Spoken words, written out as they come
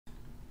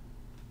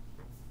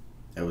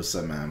Hey, what's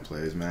up, man?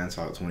 Players, man.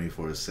 Talk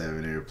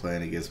 24/7. They're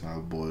playing against my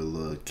boy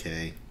Lil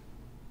K.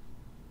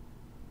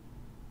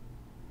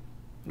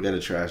 We had a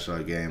trash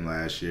talk game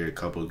last year, a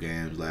couple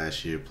games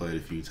last year, played a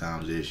few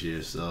times this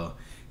year. So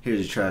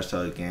here's a trash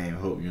talk game.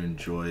 Hope you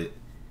enjoy it.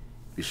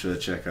 Be sure to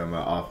check out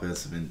my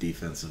offensive and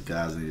defensive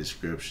guys in the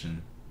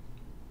description.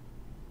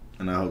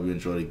 And I hope you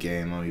enjoy the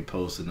game. I'll be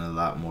posting a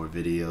lot more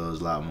videos,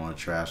 a lot more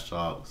trash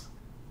talks,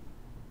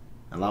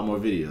 a lot more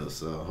videos.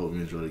 So I hope you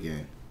enjoy the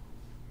game.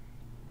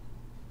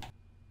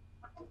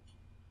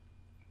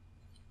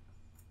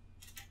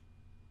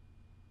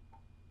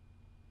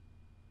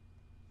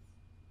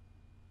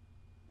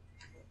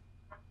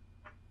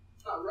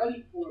 Not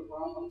ready for it,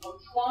 bro. I'm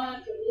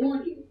trying to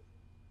warn you.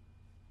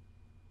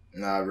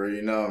 Nah, bro,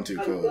 you know I'm too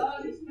cold.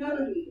 God is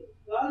telling me.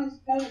 God is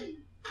telling me.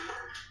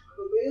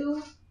 For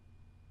real,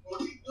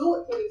 when you do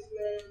it to this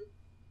man,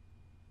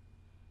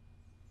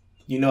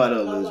 You know I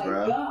don't I'm lose, like,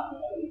 bro. God.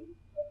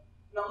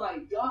 And I'm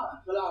like, God,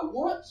 but I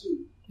want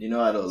to. You know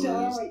I don't He said,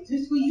 all lose. right,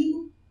 just for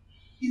you.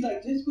 He's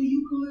like, just for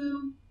you,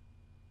 Khalil,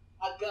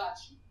 I got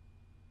you.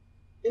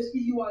 Just for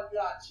you, I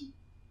got you.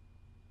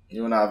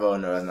 You and I both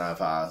know that's not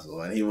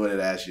possible, and he wouldn't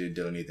ask you to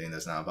do anything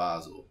that's not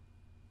possible.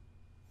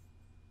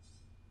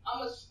 I'm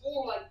going to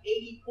score like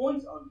 80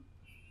 points on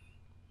you.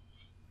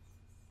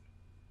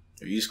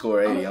 If you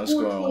score 80, I'm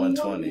scoring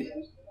 120.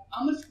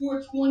 I'm going to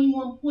score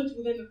 21 points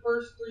within the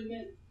first 3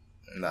 minutes.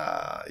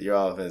 Nah, your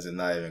offense is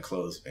not even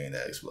close to being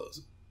that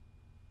explosive.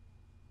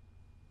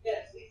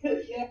 Yes,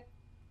 yeah.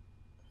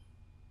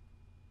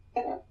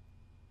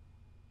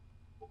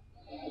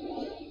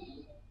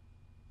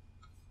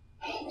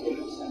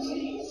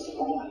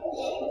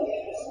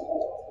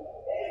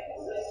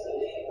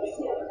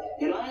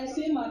 And I ain't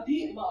saying my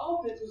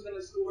offense was going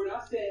to score it. I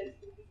said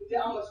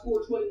that I'm going to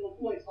score 21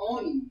 points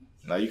on you.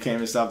 No, you can't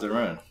even stop the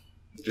run.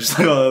 Just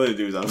like all the other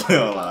dudes I play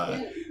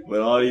online.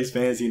 With all these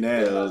fancy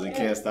nails and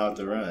can't stop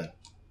the run.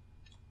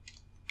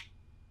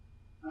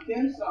 I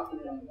can't stop the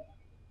run.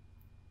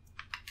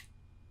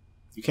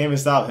 You can't even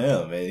stop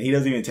him, man. He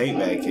doesn't even take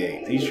back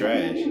kicks. He's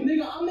trash.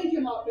 Nigga, I'm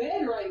making my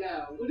bed right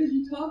now. What are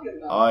you talking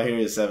about? All I hear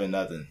is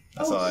 7-0.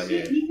 That's all I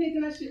hear. He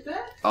taking that shit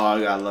back? Oh,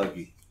 I got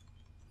lucky.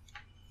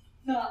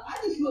 Nah, I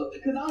just looked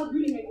because I was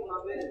really making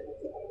my bed.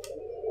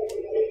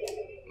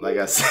 Like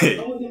I I said,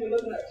 wasn't even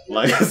looking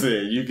at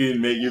shit. you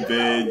can make your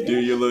bed, do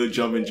your little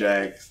jumping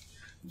jacks,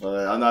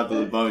 but I'm not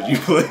the bums you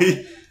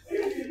play.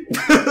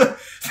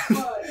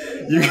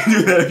 You can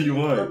do that if you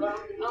want.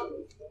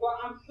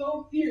 I'm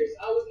so serious.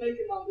 I was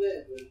making my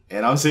bed. Bro.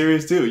 And I'm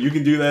serious too. You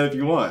can do that if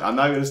you want. I'm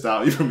not gonna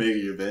stop you from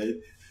making your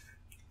bed.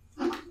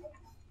 I'm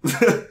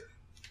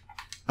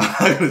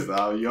not gonna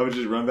stop you. I would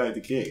just run back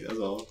to kick. That's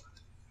all.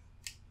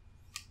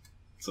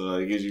 So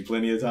it gives you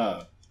plenty of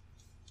time.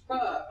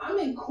 Bruh, I'm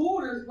in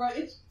quarters, bro.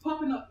 It's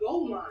popping up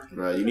goal line.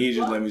 Bro, you need to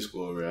just let me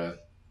score, bro.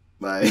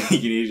 Like,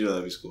 you need to just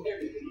let me score.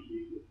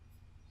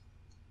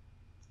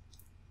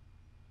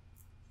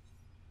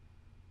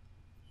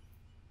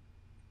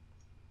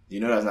 You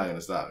know that's not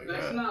gonna stop me, bro.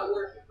 That's not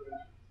working, bro.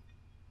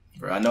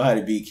 Bro, I know how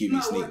to beat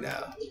QB sneak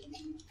now.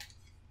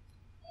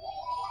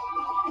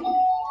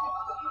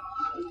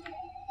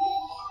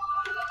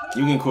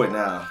 You can quit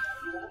now.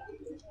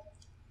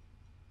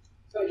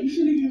 So you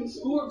shouldn't even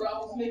score, bro. I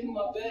was making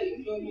my bed.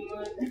 You feel me,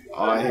 man?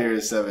 All I hear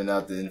is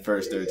 7-0 in the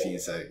first 13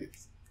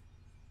 seconds.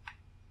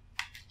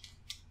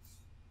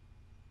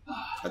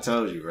 I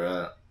told you,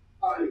 bro.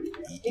 I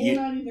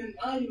ain't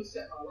even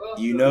set my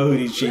roster. You know who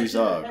these Chiefs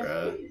are,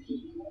 bro.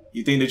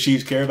 You think the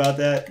Chiefs care about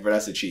that? Bro,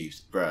 that's the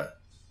Chiefs. Bruh.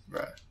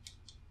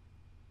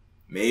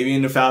 Maybe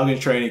in the Falcons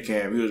training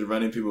camp, he was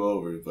running people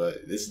over,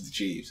 but this is the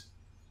Chiefs.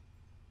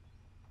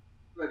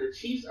 Bro, the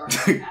Chiefs are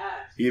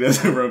ass. He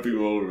doesn't run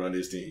people over on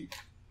this team.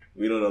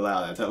 We don't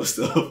allow that type of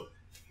stuff.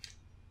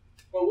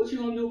 Bro, what you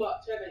gonna do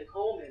about Tevin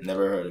Coleman?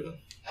 Never heard of him.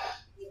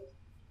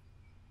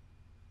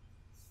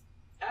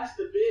 That's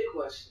the big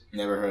question.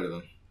 Never heard of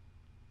him.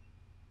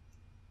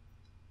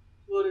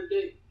 What are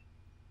they?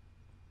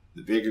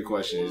 The bigger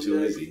question is,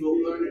 who is he? Go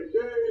learn it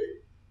today.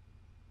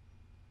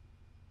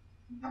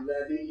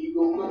 You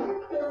go learn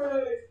it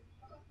today.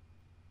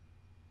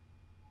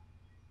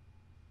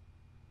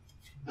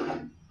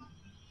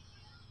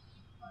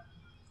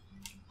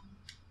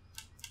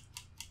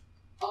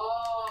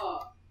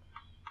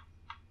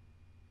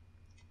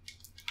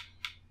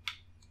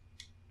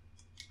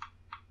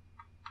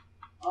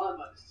 I was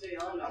about to say, I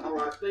don't know how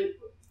I think,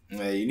 but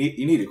Man, you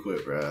need to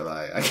quit, bro.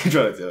 Like, I can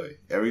try to tell you.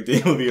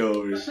 Everything will be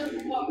over. You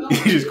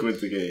just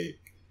quit the game.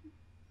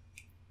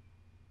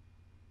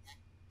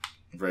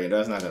 Bro,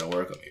 that's not gonna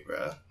work on me,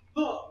 bro.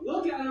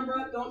 Look at him,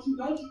 bro. Don't you,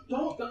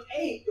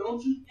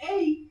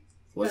 hey.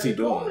 What's he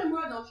doing? Him,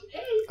 bro. Don't you,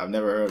 hey. I've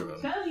never heard of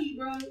him. Telling you,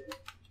 bro.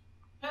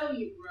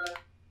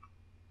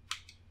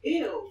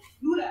 Ew,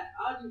 do that.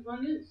 I'll just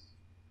run this.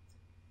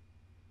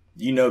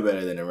 You know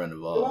better than to run the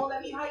You ball. won't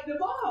let me hike the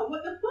ball.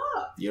 What the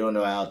fuck? You don't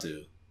know how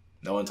to.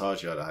 No one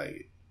taught you how to hike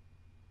it.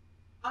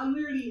 I'm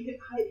literally hitting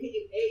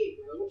A,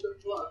 bro. What the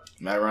fuck?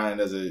 Matt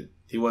Ryan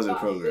he wasn't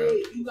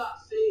programmed. You got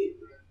saved,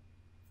 bro.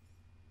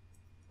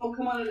 Don't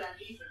come out of that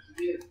defense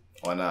again.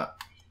 Why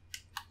not?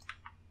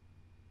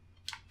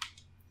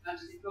 I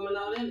just keep coming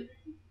out in it.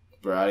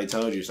 Bro, I already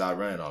told you stop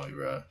running on me,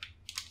 bro.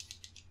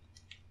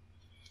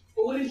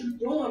 But what is you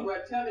doing, bro?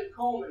 Tevin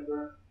Coleman,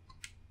 bro.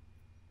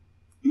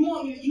 You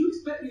want me? You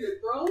expect me to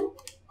throw?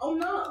 Oh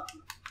no.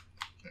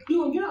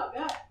 You gonna get out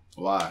that?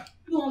 Why?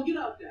 You gonna get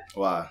out that?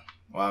 Why?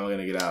 Why am I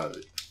gonna get out of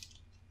it?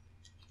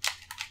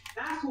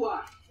 That's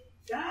why.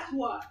 That's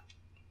why.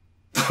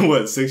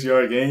 What,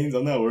 6-yard gains?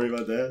 I'm not worried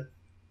about that.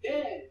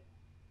 Yeah.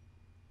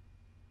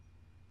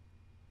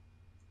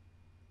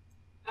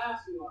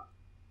 That's why.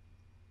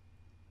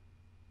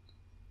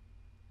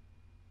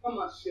 Come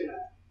on, shit out.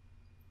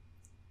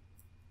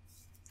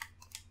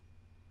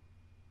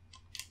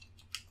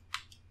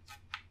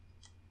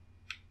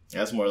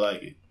 That's more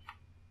like it.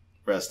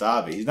 Bro,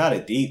 stop it. He's not a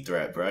deep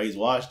threat, bro. He's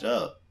washed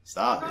up.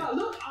 Stop it.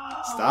 Look,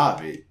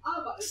 Stop it.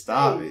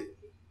 Stop it.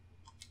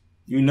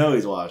 You know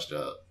he's washed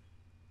up.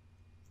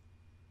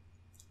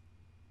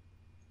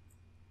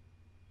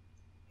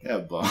 Yeah,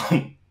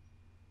 bum.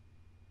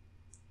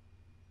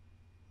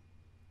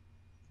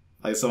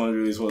 Like someone's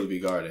really supposed to be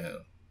guarding him.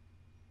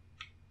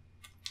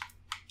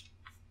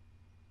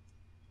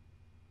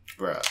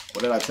 Bruh,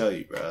 what did I tell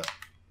you, bruh?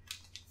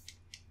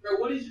 Bro,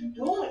 what is you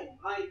doing?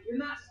 Like, you're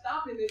not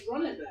stopping this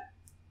running back.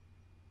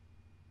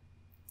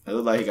 It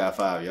looked like he got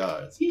 5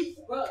 yards. Keep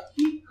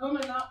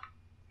coming out.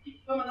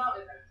 Keep coming out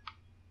in there.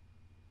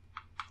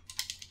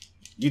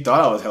 You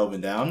thought I was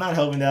helping down. I'm not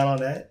helping down on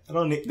that.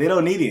 They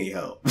don't need any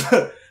help.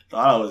 Thought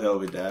I was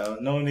helping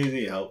down. No one needs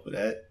any help with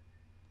that.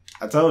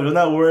 I told you, I'm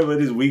not worried about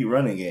this weak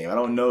running game. I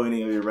don't know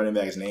any of your running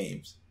backs'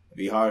 names. It'd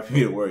be hard for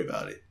me to worry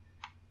about it.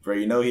 Bro,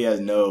 you know he has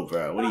no,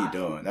 bro. What are you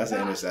doing? That's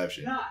an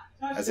interception.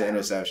 That's an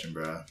interception,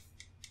 bro.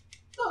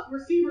 Look,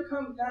 receiver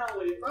comes down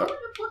with it, bro. What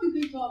the fuck is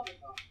he talking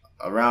about?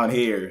 Around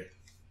here,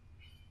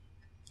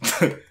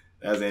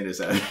 that's an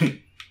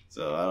interception.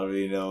 So I don't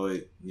really know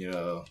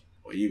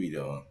what you be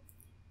doing.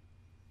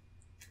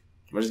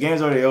 But this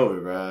game's already over,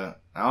 bro.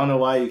 I don't know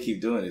why you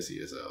keep doing this to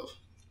yourself.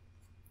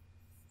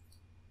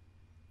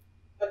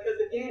 Because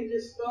the game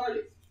just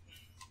started.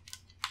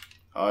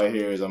 All I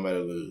hear is I'm about to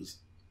lose.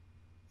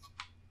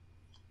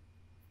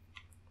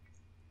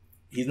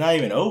 He's not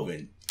even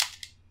open.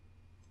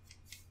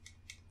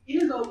 He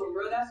is open,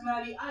 bro. That's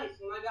Matty Ice.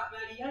 When I got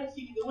Matty Ice,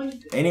 he can do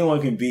anything. Anyone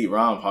can beat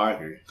Ron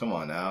Parker. Come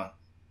on now.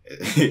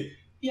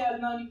 He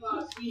has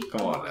 95 speed.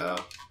 Come on now.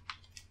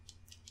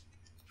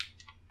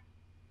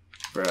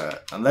 Bruh,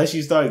 unless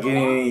you start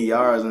getting any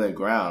yards on the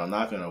ground, I'm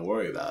not going to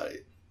worry about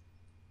it.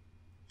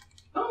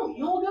 No,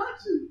 you don't got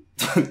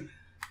to.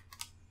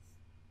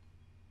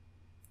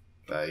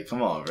 Like,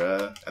 come on,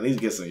 bruh. At least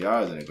get some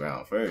yards on the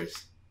ground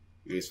first.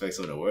 You expect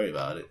someone to worry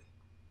about it.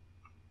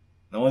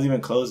 No one's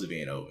even close to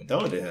being open.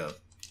 Throw it to him.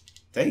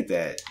 Take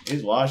that.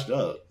 He's washed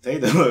up.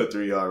 Take the little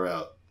 3-yard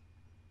route.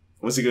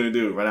 What's he going to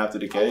do? Run after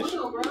the catch?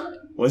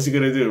 What's he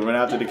going to do? Run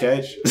after the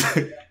catch?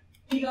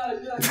 He got to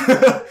do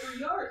like 3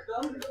 yards,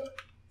 though.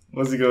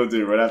 What's he gonna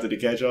do? Run after the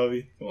catch,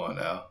 Obi? Come on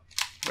now.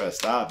 Bro,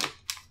 stop it.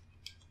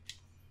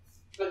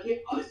 But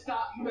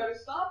stop. You better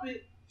stop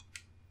it.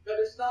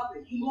 Better stop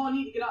it. You gonna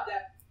need to get out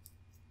that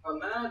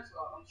man. I'm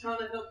trying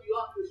to help you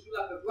out because you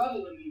like a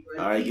brother with me,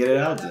 bro. Alright, get it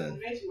out then.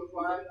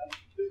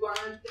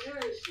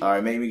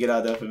 Alright, make me get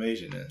out that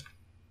information then.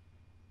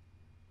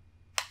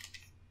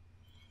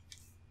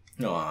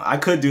 No, I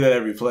could do that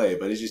every play,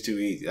 but it's just too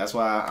easy. That's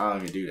why I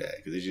don't even do that,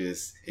 because it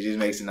just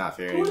makes it not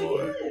fair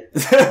anymore.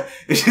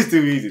 It's just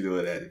too easy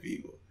doing that to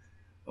people.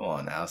 Come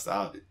on now,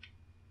 stop it.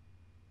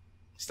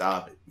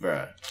 Stop it,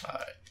 bruh.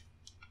 Alright.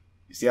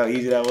 You see how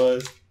easy that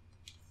was?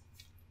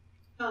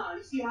 Nah,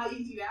 you see how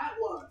easy that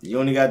was? You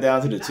only got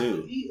down to the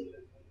 2.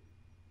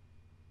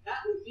 That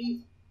was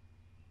easy.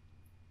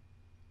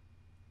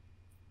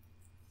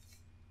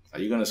 Are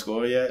you gonna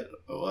score yet,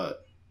 or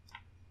what?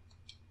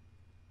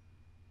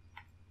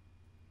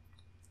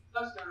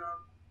 Touchdown.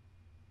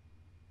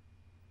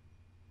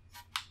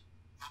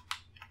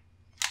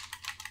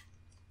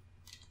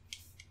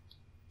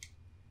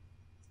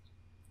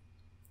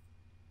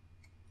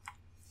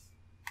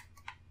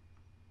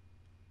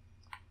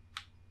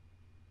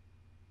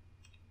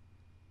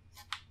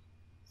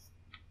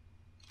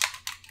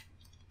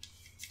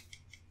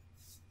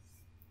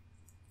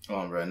 Come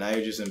on, bro. Now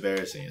you're just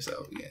embarrassing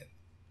yourself again.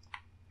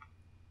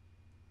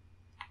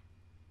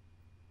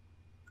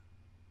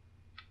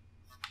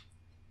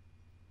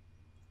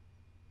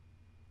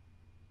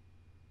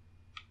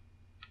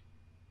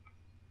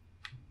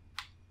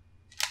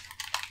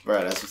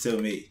 Bro, that's still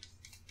me.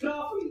 Get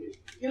off of me.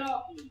 Get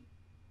off of me.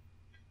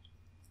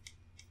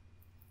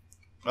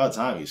 About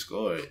time you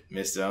scored.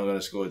 Mister, I'm going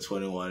to score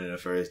 21 in the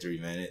first 3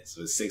 minutes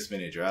with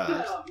 6-minute drives.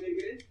 Get off,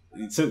 nigga.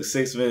 You took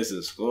 6 minutes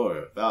to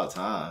score. About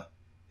time.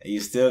 And you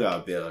still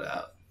got bailed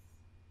out.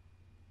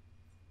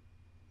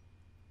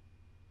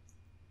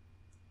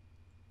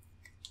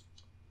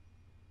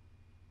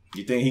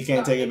 You think he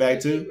can't take it back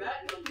too?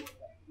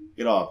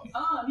 Get off me.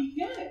 He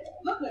can't.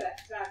 Look at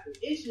that tackle.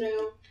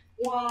 Ishmael.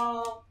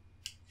 Wow.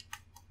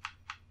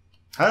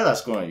 How did I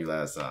score on you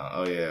last time?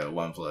 Oh, yeah,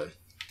 1 play.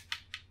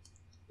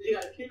 You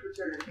got a kick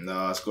return.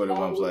 No, I scored in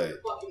 1 play.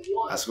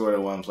 I scored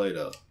in 1 play,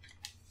 though.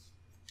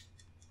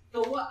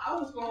 So what? I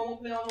was going to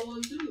play on the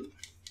 1-2.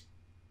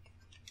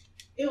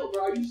 Ew,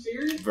 bro, are you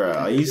serious? Bro,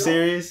 are you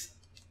serious?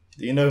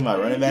 Do you know who my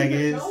running back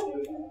is?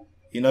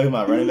 You know who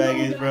my running back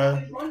is,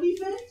 bro? Run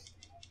defense?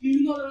 Do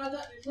you know that I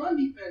got this run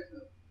defense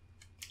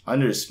though?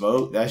 Under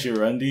smoke? That's your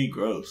run D?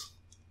 Gross.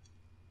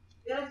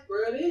 Yes,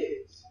 bro, it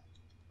is.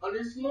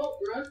 Under smoke,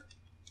 bro.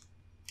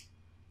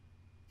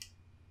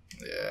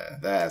 Yeah,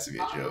 that has to be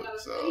a joke.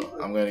 So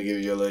I'm gonna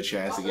give you a little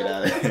chance to get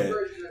out of it.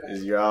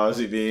 Because you're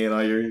obviously being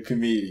on your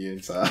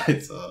comedian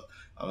side. So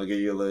I'm gonna give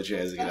you a little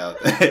chance to get out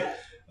there.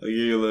 I'll give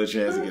you a little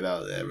chance to get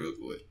out of that real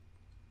quick.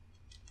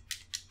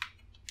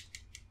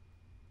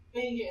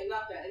 We ain't getting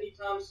out that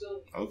anytime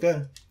soon.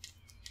 Okay.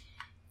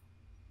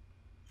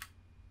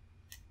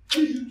 What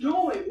are you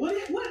doing? What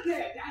is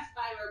that? That's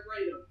Tyler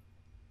Braden.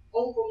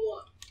 0 for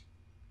 1.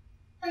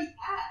 Straight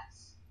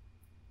ass.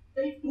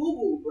 Straight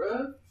boo-boo,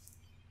 bruh.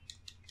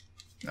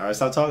 Alright,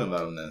 stop talking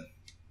about him then.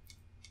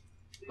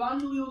 If I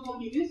knew it was going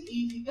to be this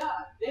easy,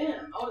 god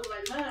damn, I would have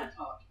like mad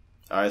talking.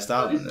 Alright,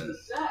 stop him then. This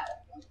is a sack.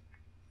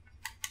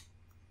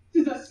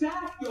 This is a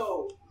sack,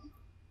 though.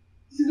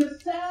 This is a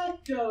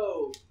sack,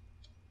 though.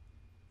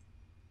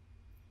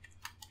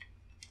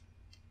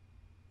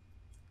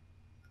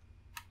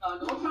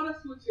 Don't try to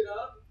switch it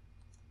up.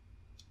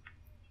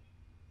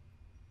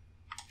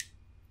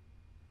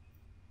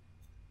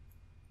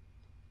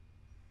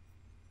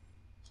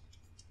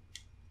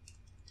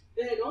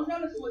 Yeah, don't try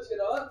to switch it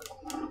up.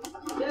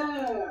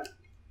 Yeah.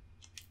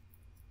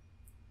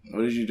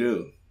 What did you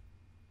do?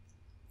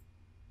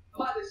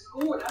 I'm about to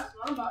score. That's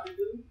what I'm about to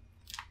do.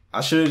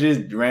 I should have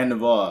just ran the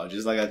ball,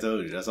 just like I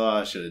told you. That's all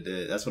I should have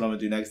did. That's what I'm gonna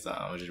do next time.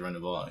 I'm gonna just run the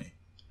ball on you.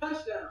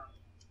 Touchdown.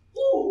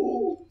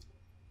 Ooh.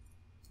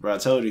 Bro, I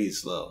told you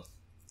he's slow.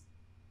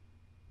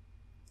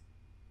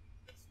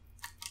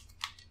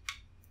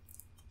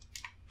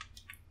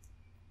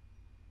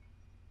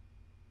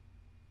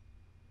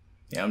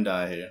 Yeah, I'm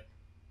down here.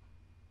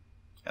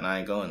 And I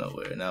ain't going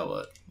nowhere. Now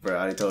what? Bro,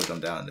 I already told you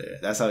I'm down there.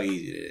 That's how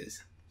easy it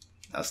is.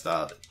 Now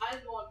stop it. I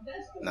ain't going to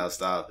test it. Now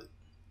stop it.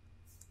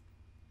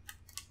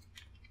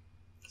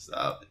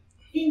 Stop it.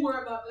 You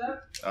worry about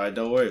that. Alright,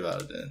 don't worry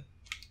about it then.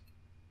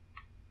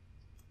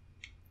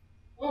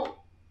 Oh.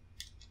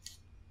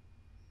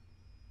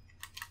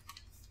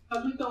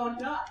 Because we throwing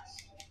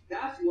dots.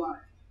 That's why.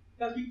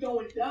 Because we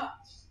throwing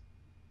dots.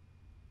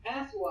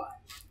 That's why.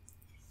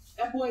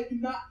 That boy do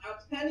not, I'm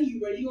telling you,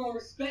 bro, you don't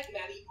respect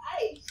Matty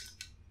Ice.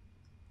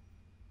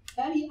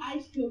 Matty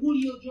Ice to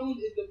Julio Jones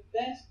is the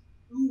best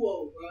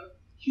duo, bro.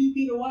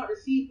 QB to wide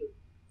receiver.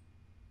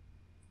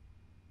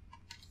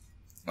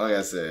 Like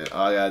I said,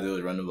 all I gotta do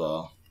is run the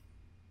ball.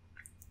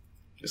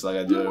 Just like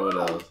I do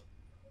everyone else.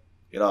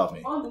 Get off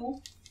me.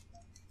 Fumble.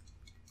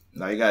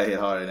 No, you gotta hit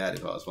harder than that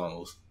to cause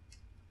fumbles.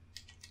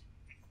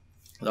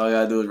 All I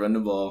gotta do is run the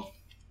ball.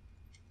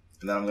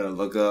 And then I'm gonna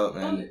look up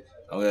and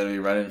I'm gonna be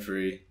running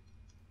free.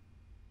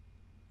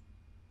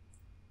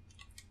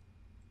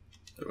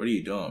 What are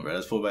you doing, bro?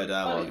 That's fullback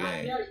dive ball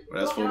game. Bro,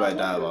 that's fullback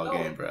dive ball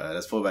game, bro.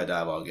 That's fullback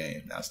dive ball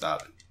game. Now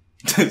stop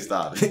it.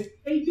 Stop it.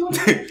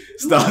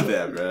 Stop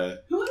that, bro.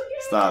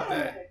 Stop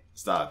that.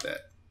 Stop that.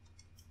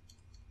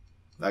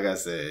 Like I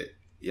said,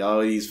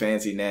 y'all these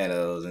fancy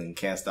nanos and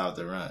can't stop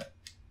the run.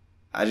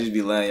 I just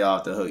be letting y'all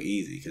off the hook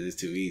easy because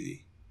it's too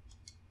easy.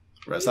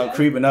 Bro, stop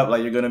creeping up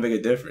like you're going to make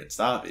a difference.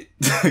 Stop it.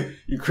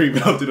 You're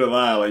creeping up to the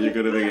line like you're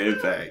going to make an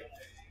impact.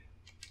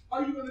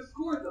 Are you going to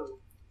score, though?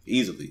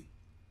 Easily.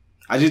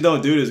 I just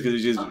don't do this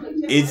because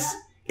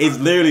it's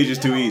literally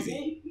just too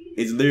easy.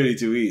 It's literally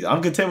too easy.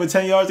 I'm content with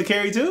 10 yards to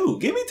carry too.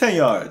 Give me 10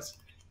 yards.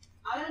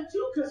 I am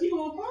too because he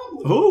going to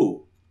fumble.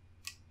 Who?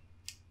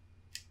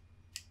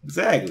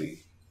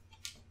 Exactly.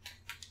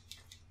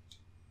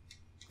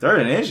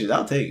 3rd and inches,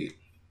 I'll take it.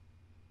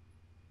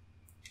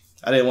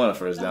 I didn't want a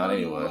first down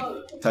anyway.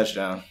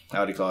 Touchdown. I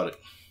already called it.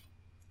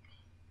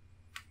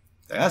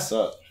 That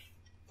sucked.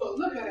 But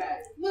look at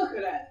that. Look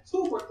at that.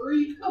 2 for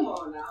 3. Come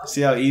on now.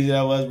 See how easy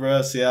that was,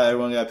 bro? See how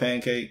everyone got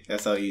pancake?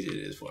 That's how easy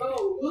it is for me.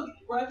 Bro, look.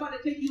 Bro, it's about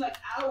to take you like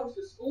hours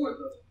to score,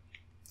 though.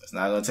 It's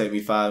not going to take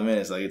me 5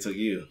 minutes like it took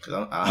you.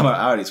 Because I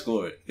already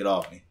scored. Get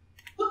off me.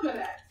 Look at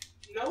that.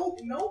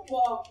 No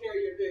ball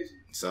carrier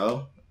vision.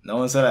 So? No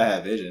one said I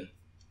had vision.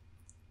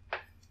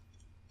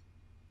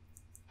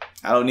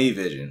 I don't need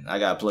vision. I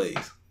got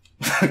plays.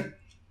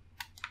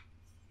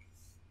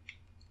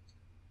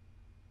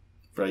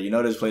 Bro, you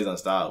know this play's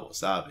unstoppable.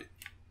 Stop it.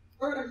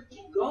 Bro,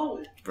 keep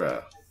going.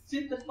 Bro.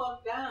 Sit the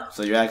fuck down.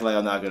 So you're acting like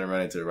I'm not going to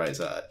run it to the right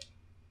side.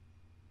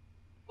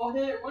 Go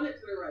ahead, run it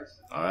to the right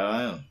side. All right,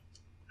 I am.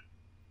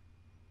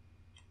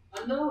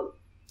 I know.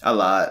 I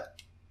lied.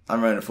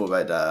 I'm running a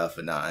fullback dive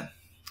for 9.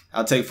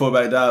 I'll take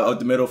fullback dive up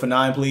the middle for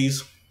 9,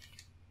 please.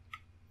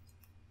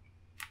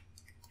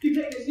 You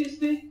take this hit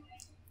stick?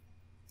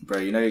 Bro,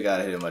 you know you got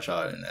to hit it much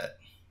harder than that.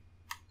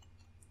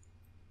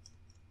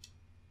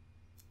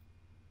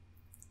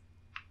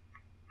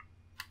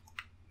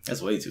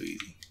 That's way too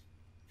easy.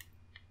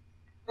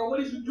 Bro,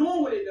 what is you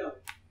doing with it, though?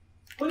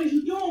 What is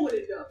you doing with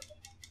it, though?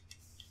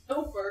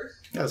 No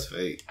first. That's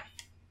fake.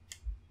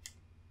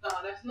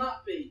 Nah, that's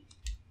not fake.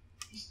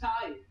 He's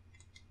tired.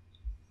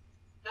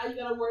 Now you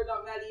gotta worry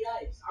about Matty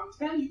Ice. I'm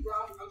telling you, bro,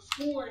 I'm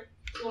scoring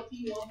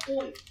 21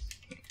 points.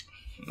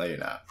 No, you're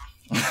not.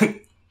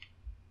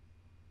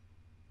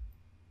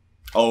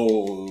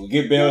 Oh,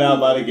 get bailed out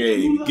by the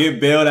game. Get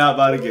bailed out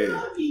by the game.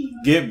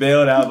 Get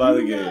bailed out by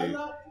the game.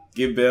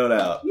 Get bailed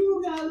out.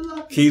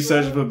 Keep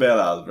searching for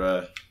bailouts,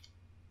 bro.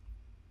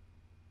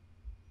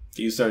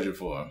 Keep searching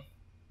for them.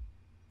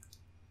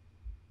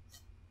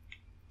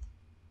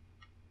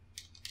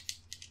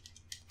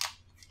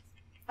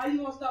 How you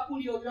gonna stop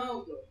Julio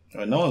Jones,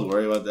 though? No one's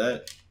worried about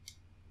that.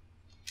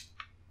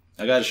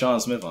 I got Sean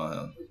Smith on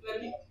him.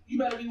 You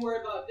better be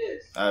worried about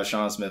this. I have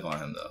Sean Smith on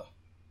him, though.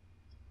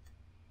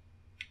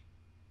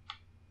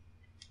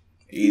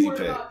 Easy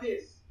pick.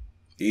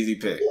 Easy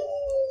pick.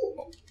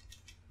 Ooh.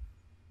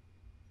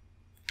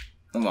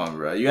 Come on,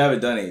 bro. You haven't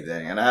done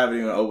anything, and I haven't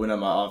even opened up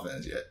my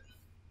offense yet.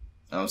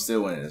 I'm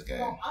still winning this game.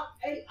 Well,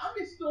 I'm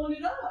just throwing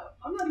it up.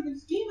 I'm not even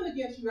scheming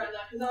against you right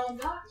now because I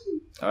don't got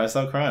to. All right,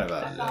 stop crying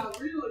about That's it. how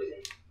real it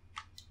is.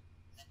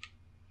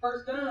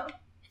 First down.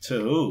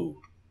 To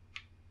who?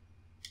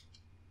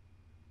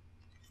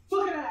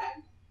 Look at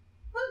that.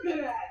 Look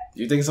at that.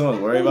 You think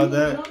someone's worried about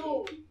that?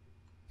 Jones.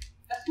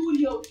 That's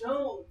Julio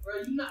Jones, bro.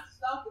 You're not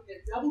stopping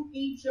that double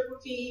team, triple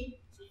team,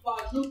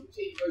 quadruple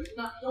team, bro. You're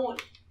not doing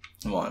it.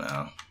 Come on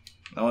now.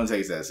 No one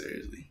takes that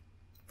seriously.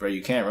 Bro,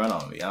 you can't run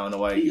on me. I don't know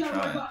why you're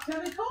trying. Look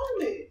at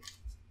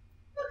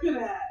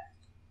that.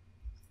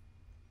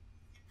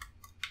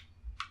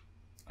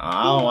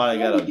 I don't know why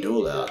they got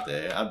Abdullah out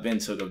there. I've been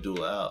took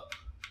Abdullah out.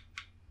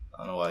 I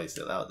don't know why he's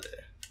still out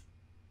there.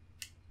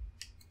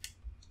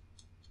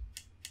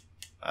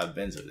 I've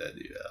been took that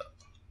dude out.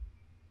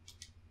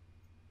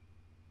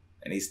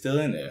 And he's still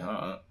in there,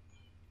 huh?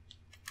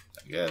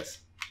 I guess.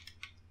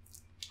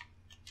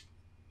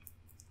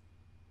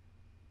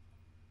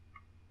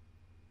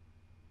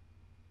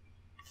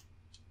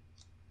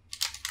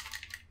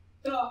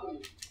 Get off of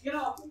me. Get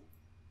off of me.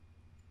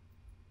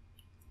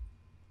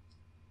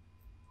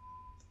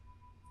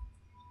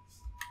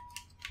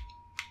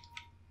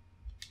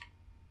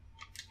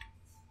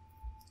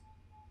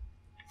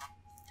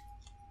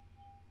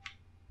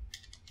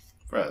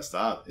 Bro,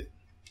 stop it.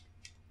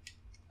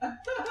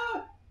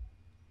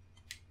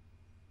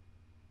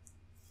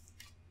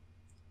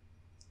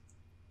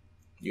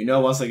 You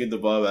know, once I get the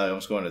ball back,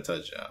 I'm scoring a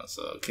touchdown.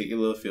 So kick your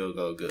little field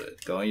goal, good.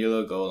 Go in your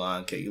little goal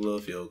line, kick your little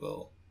field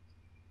goal.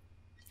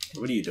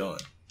 What are you doing?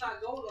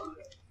 Not goal line.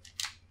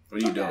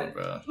 What are you doing,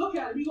 bro? Look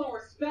at him. You gonna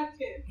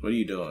respect him. What are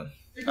you doing?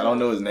 I don't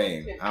know his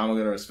name. How am I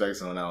gonna respect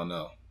someone I don't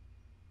know?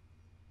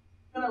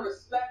 I'm gonna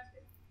respect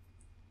him.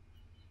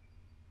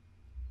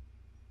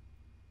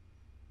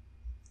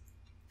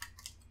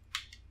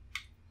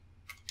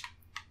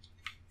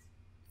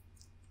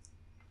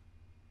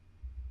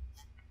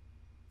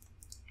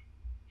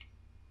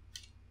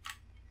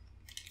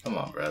 Come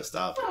on, bro.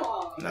 Stop it. Come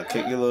on, Now man.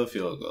 kick your little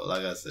field goal.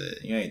 Like I said,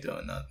 you ain't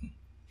doing nothing.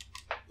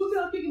 Who's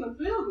out kicking a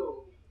field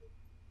goal?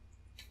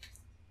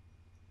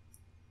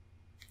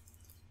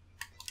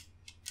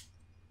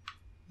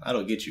 I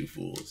don't get you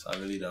fools. I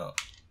really don't.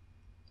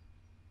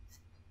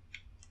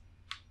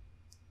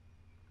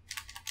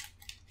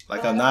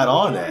 Like I'm not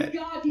on that.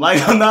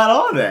 Like I'm not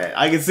on that.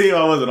 I can see if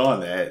I wasn't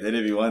on that. Then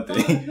it'd be one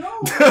thing.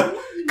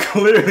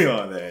 Clearly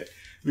on that.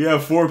 We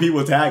have 4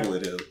 people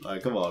tackling him.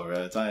 Like, come on,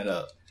 bro. Tie it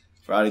up.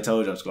 Bro, I already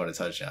told you I'm scoring a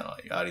touchdown on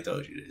you. I already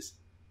told you this.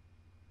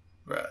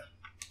 Bro.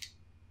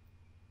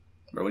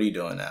 Bro, what are you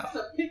doing now? That's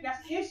a pick.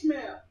 That's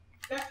Ishmael.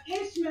 That's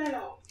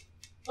Ishmael.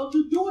 Don't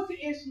you do it to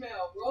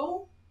Ishmael,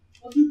 bro.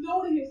 Don't you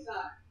throw it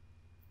inside.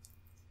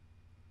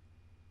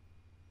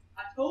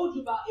 I told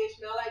you about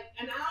Ishmael like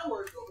an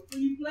hour ago before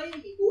you played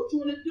me. What you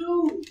want to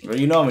do? Bro,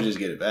 you know I'm going to just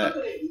get it back.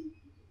 Look at this.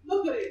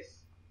 Look at this.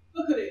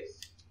 Look at this.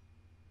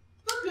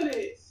 Look at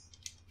this.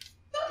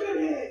 Look at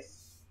this.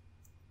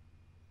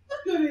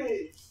 Look at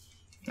this.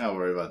 Not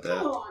worry about that.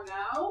 Come on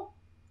now.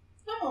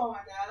 Come on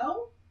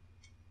now.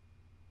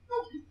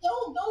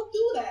 Don't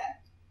do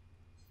that.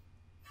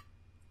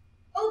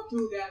 Don't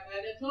do that,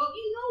 man. That's all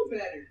you know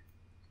better.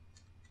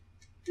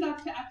 I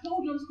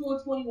told you I'm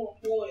scoring 21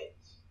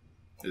 points.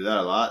 Is that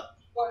a lot?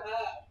 What?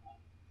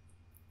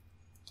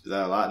 Is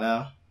that a lot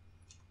now?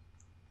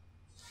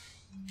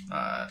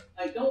 Alright.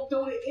 Like, don't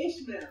throw it to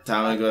Ishmael.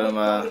 Time to go to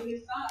my... Throw it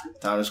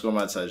inside. Time to score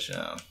my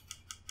touchdown.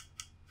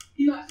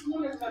 You're not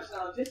scoring a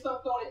touchdown. Just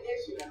don't throw it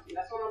to Ishmael.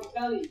 That's what I'm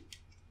telling you.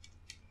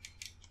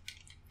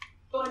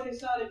 Throw it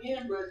inside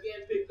again, bro. It's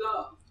getting picked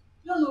up.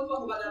 You don't know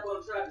fuck about that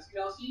ball, Travis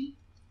Kelce.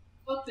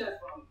 Fuck that,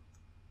 bro.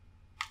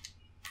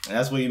 And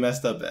that's where you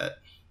messed up at.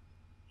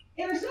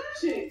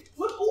 Interception.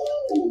 What?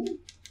 Ooh.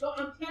 No,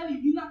 I'm telling you,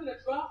 you're not gonna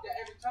drop that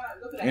every time.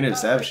 Look at that.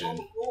 Interception.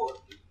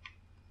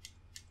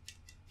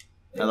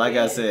 And like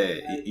I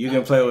said, you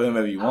can play with him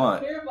if you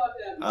want. I don't care about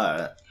that.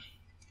 Alright.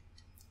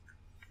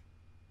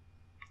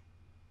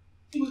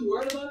 He was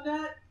worried about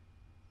that?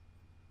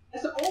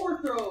 That's an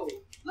overthrow.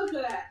 Look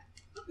at that.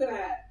 Look at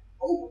that.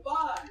 Over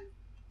 5. At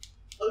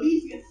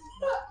least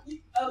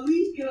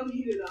get him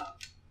heated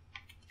up.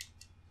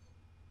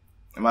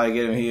 I might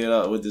get him heated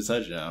up with the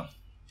touchdown.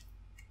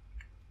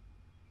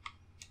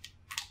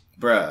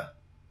 Bruh.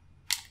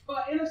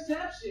 But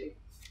interception.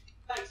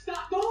 Like,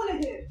 stop going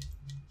to him.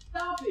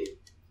 Stop it.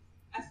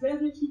 That's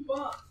better too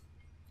far.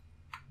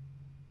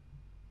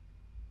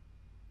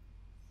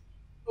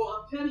 Bro,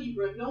 I'm telling you,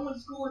 bro, no one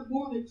scores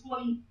more than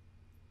 20.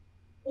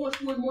 No one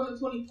scores more than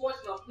 20 points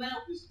when I'm playing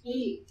with this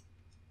team.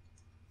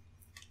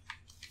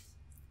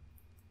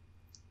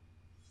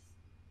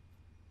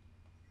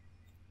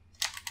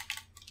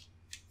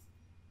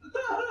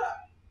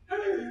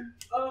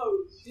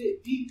 Oh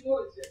shit,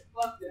 D4 said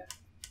fuck that.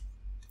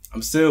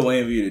 I'm still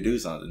waiting for you to do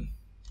something.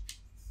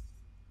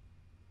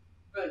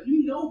 Bro,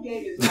 you know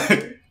game is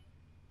over.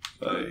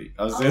 Like,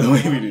 I'm still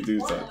waiting for you to do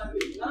something.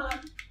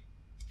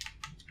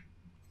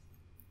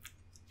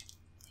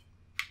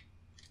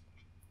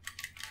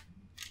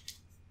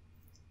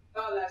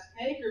 Oh, that's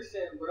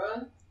Hankerson,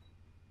 bro.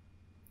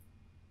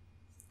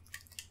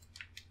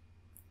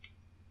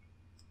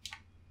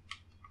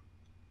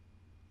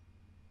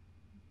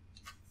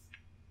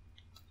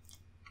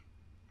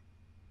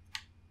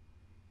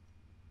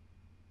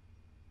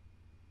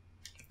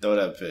 Throw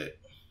that pick.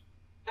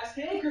 That's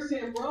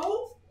Hankerson,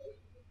 bro.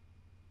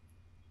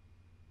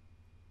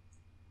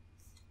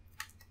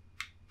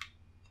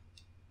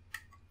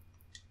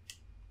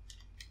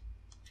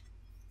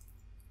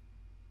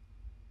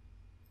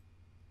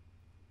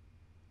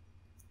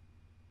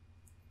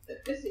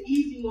 It's an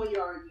easy 1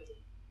 yard game.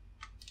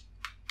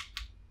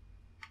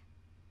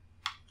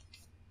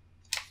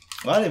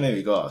 Why did they make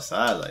me go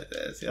outside like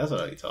that? See, that's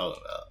what I'm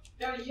talking about.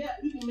 Better yet,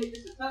 we can make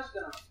this a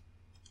touchdown.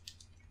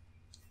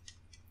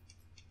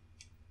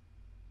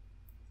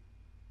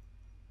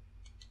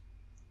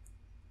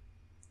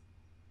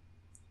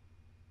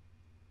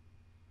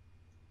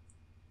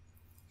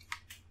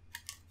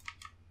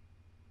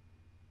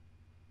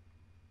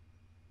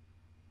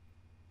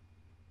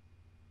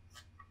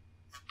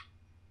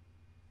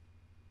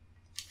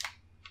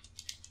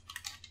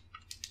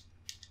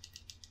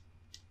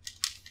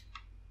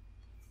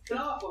 Get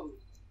off of me.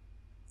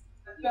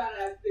 That's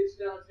gotta have fixed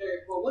down Terry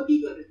Ford. What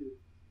he gonna do?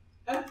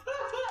 I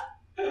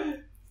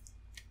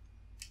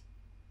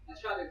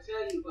tried to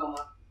tell you about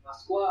my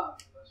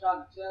squad. I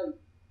tried to tell you.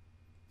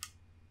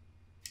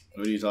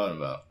 What are you talking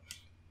about?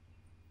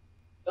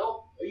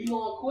 Don't. Are you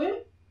gonna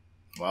quit?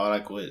 Why would I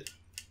quit?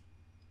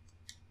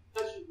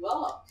 Because you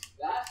lost.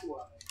 That's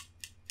why.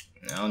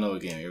 I don't know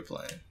what game you're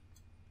playing.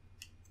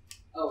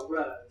 Oh,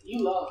 brother, you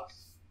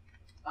lost.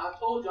 I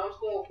told you I'm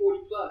scoring 40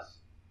 plus.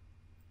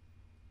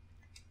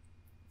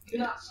 You're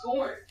not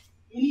scoring.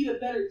 You need a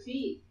better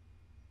team.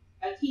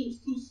 That team's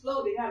too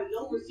slow. They have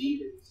no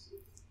receivers.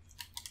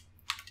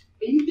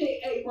 And you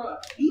think, hey, bro,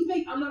 you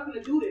think I'm not going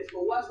to do this,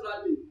 but watch what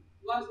I do.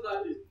 Watch what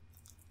I do.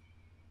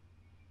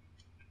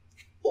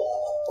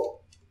 Ooh!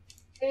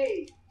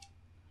 Hey,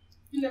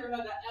 you never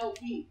had that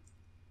LP.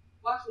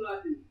 Watch what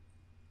I do.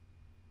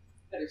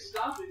 Better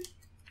stop it.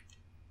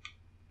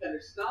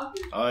 Better stop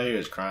it. All I hear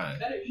is crying.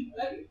 Better.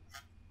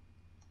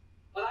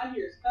 What I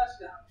hear is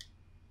touchdown.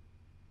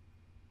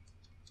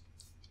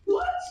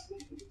 What?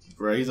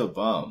 Bro, he's a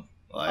bum.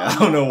 Like, I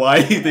don't know why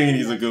you thinking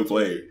he's a good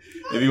player.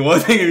 It'd be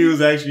one thing if he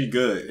was actually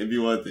good. It'd be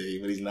one thing,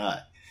 but he's not.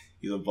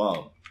 He's a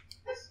bum.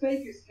 That's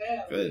fake as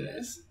hell.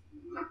 Goodness.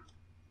 Man.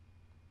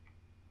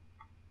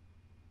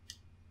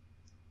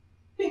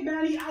 Think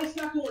Matty Ice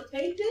not gonna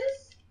take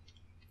this?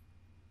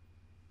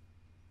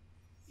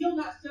 He'll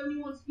got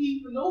 71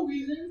 speed for no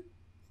reason.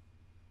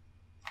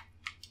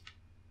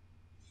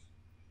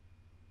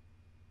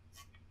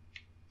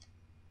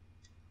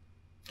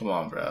 Come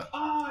on, bro.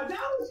 Ah,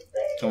 that was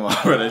fake. Come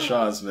on, bro. That's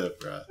Sean Smith,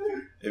 bro.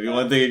 It'd be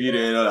one thing if you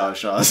didn't know that was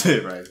Sean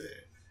Smith right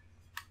there.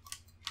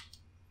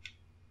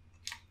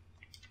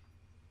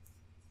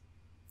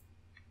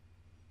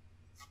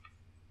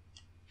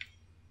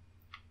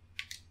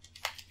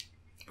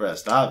 Bro,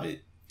 stop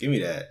it. Give me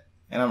that.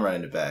 And I'm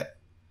running it back.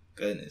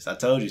 Goodness. I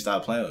told you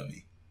stop playing with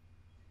me.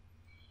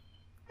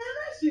 Man,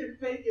 that shit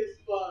fake as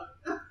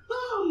fuck.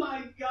 Oh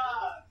my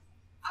god.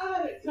 I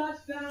had a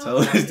touchdown.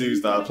 Told this dude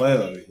stop playing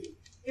with me.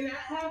 And that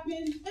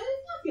happened. Man,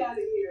 fuck out of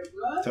here,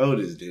 bro. Told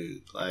this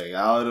dude. Like,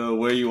 I don't know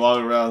where you walk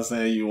around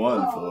saying you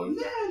won for. Oh,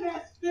 man,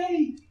 that's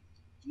fake.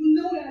 You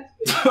know that's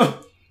fake.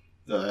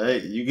 So,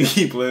 hey, you can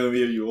keep playing with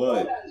me if you You know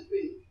want. that's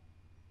fake.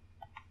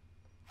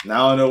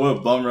 Now I don't know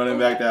what bum running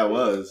back that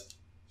was.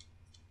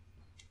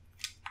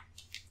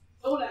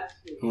 Oh, that's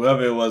fake.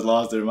 Whoever it was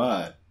lost their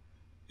mind.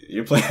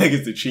 You're playing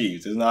against the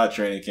Chiefs. It's not a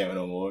training camp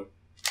no more.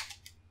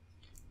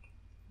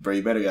 Bro,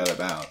 you better get out of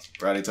bounds.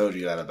 Bro, I told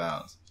you got out of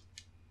bounds.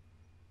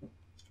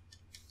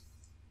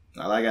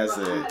 Now, like I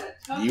said,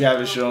 you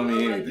haven't shown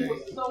me anything.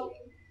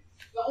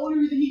 The only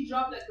reason he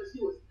dropped that because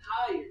he was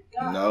tired.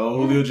 God, No,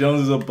 Julio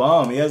Jones is a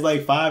bum. He has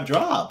like 5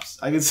 drops.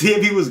 I can see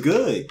if he was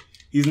good.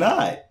 He's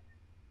not.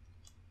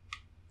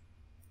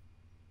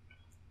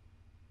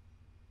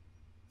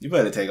 You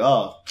better take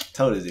off.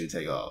 Tell this dude to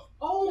take off.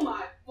 Oh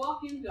my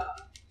fucking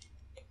god.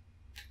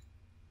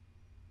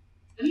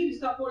 I need to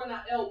stop putting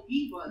that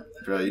LP button.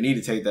 Bro, you need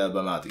to take that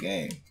bum out the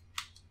game.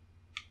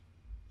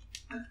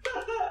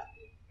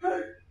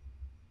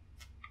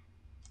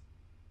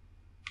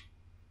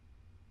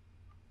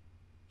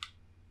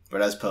 Bro,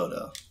 that's Poe,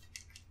 though.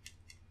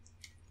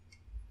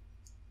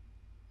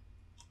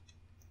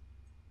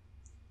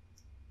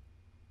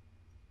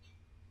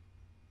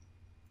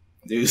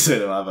 Dude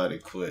said, I'm about to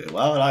quit.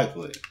 Why would I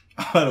quit?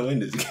 I'm about to win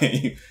this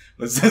game.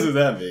 What sense does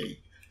that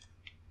make?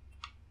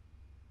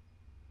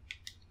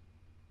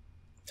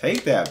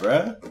 Take that,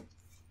 bruh.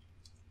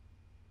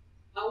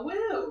 I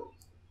will.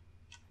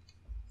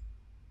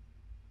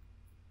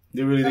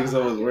 You really think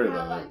so? I was worried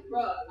about that? Like, bro,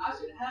 I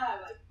should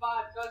have like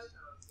 5 touchdowns.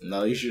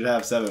 No, you should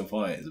have 7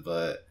 points,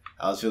 but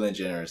I was feeling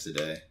generous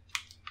today.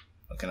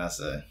 What can I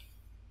say?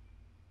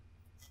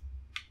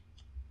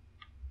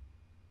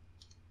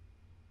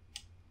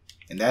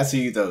 And that's who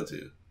you throw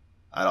to.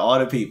 Out of all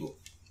the people.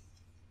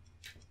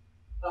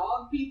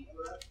 All the people,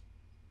 bro.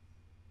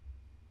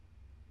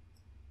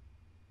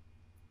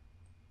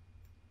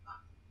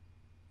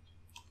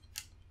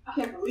 I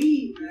can't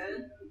believe,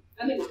 man.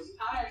 That nigga was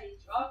tired and he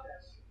dropped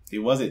that shit. He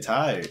wasn't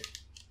tired.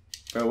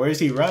 Bro, where's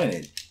he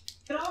running?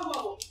 Get off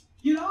of him.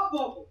 Get off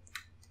of him.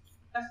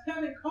 That's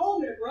Kevin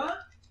Coleman, bro.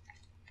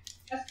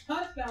 That's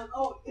touchdown.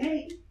 Oh,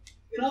 dang.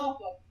 Get off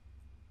of him.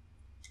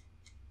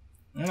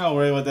 I'm not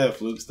worried about that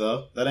fluke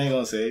stuff. That ain't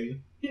gonna save you.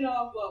 Get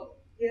off of him.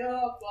 Get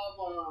off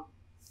of him.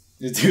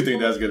 You do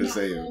think that's gonna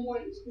save him?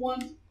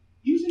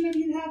 You shouldn't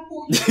even have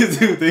 4. You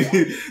do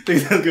think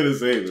that's gonna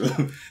save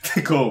him?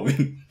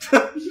 Coleman.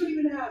 You shouldn't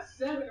even have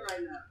 7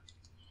 right now.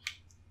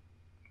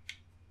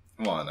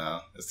 Come on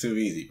now. It's too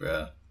easy,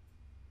 bro.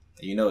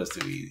 You know it's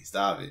too easy.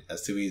 Stop it.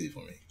 That's too easy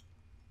for me.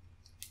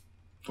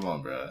 Come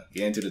on, bro.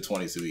 Get into the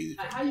 20 is too easy.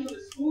 How you gonna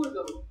score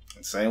though?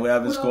 Same way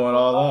I've been scoring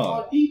all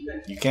along.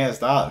 You can't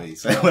stop me.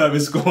 Same way I've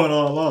been scoring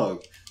all along.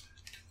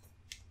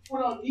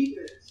 Put on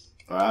defense.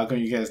 Alright, how come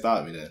you can't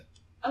stop me then?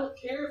 I don't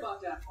care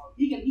about that part.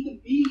 He can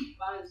be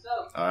by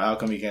himself. Alright, how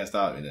come you can't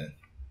stop me then?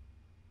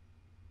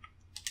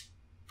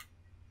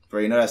 Bro,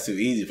 you know that's too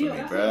easy for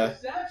me, bro.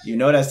 You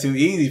know that's too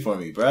easy for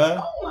me,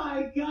 bro. Oh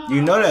my god.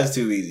 You know that's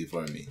too easy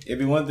for me. It'd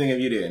be one thing if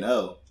you didn't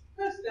know.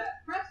 Press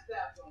that, bro.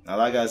 Now,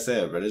 like I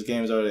said, bro, this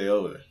game's already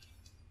over.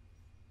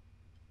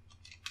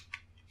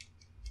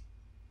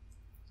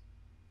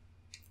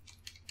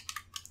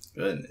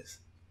 Goodness.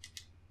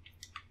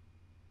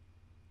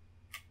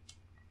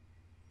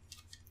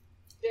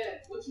 Yeah,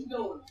 what you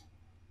doing?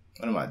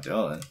 What am I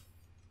doing?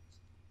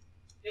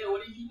 Yeah,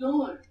 what are you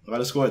doing? I'm about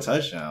to score a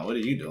touchdown. What are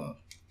you doing?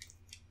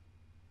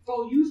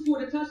 Bro, you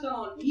scored a touchdown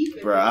on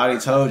defense. Bro, I already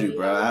told you,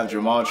 bro. I have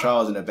Jamal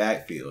Charles in the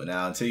backfield.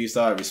 Now, until you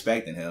start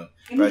respecting him,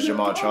 bro, it's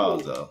Jamal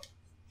Charles, though.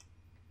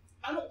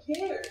 I don't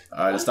care.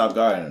 All right, let's stop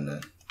guarding him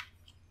then.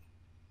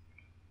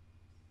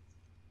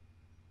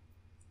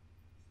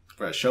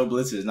 Bro, show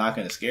blitz is not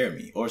going to scare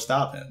me or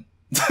stop him.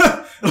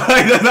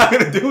 Like, that's not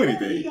going to do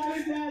anything.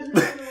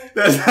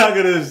 That's not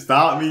going to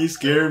stop me,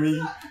 scare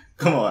me.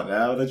 Come on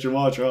now, that's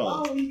Jamal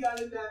Charles. Oh, he got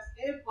his ass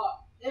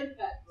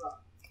impact, bro.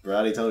 Bro, I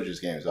already told you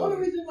this game's over. The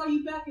only reason why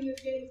you back in this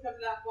game is because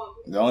of that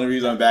fumble. The only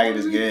reason I'm back in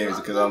this game is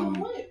because I'm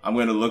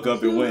going to look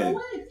up and win.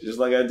 Just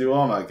like I do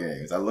all my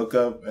games. I look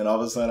up and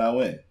all of a sudden I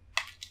win.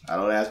 I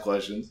don't ask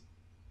questions.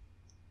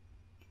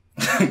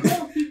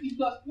 50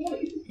 plus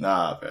points.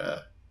 Nah, bro.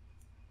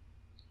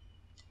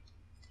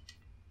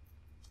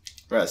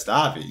 Bro,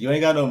 stop it. You ain't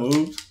got no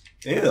moves.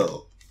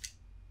 Ew.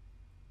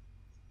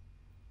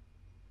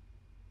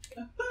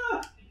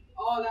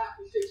 All that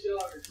for 6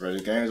 yards. Bro, the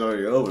game's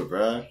already over,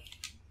 bro.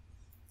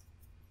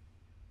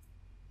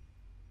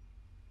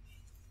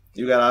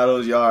 You got all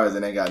those yards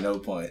and ain't got no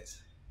points.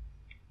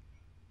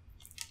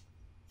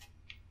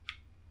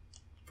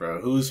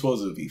 Bro, who's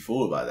supposed to be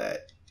fooled by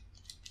that?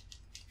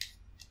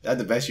 That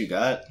the best you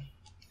got?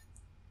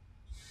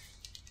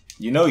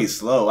 You know he's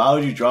slow. Why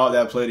would you draw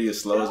that play to your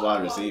slowest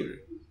wide receiver?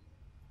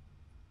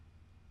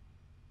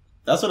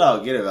 That's what I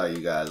would get about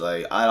you guys.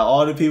 Like, out of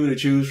all the people to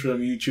choose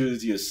from, you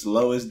choose your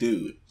slowest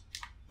dude.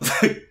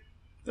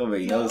 Don't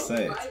make no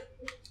sense. Right?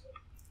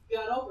 You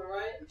got open,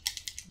 right?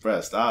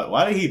 Bruh, stop.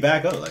 Why did he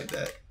back up like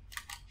that?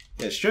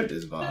 Yeah, strip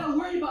this bomb. I'm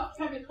worried about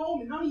Kevin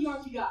Coleman. How many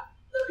yards he got?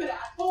 Look at that.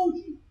 I told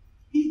you.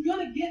 He's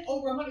going to get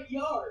over 100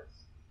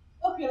 yards.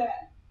 Look at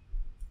that.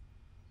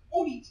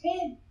 Only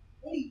 10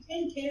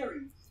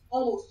 carries.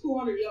 Almost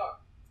 200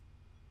 yards.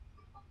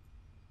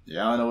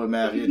 Yeah, I don't know what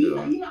math you're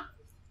doing.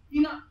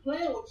 You're not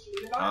playing with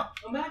you.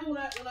 Imagine what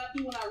I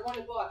do when I run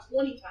the ball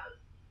 20 times.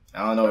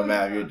 I don't know what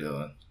math you're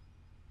doing.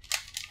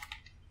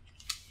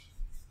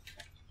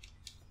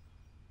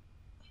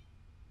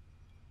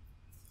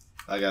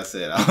 Like I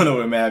said, I don't know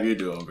what math you're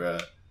doing, bro.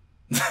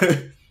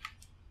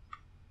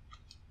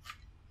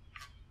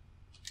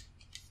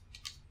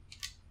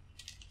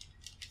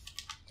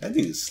 That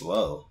dude's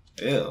slow.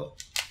 Ew.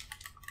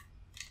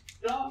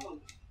 Get off him.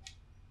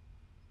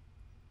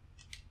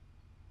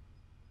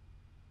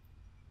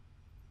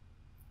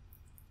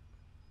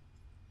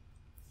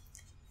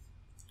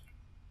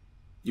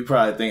 You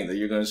probably think that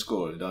you're going to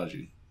score, don't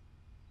you?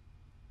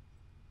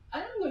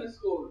 I am going to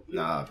score.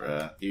 Nah,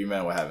 bro. You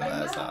remember what happened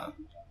last time.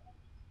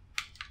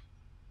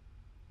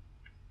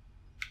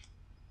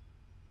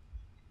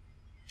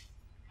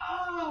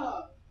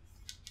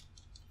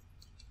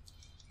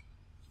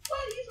 Why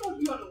are you supposed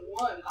to be on the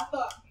 1? I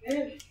thought,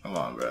 man. Come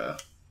on, bro.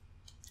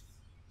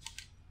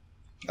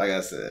 Like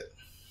I said,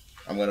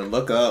 I'm going to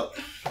look up.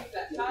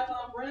 That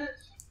Tyron branch?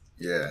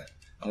 Yeah.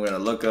 I'm gonna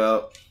look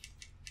up,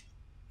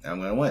 and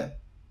I'm gonna win.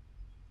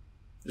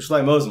 Just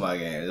like most of my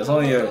games. It's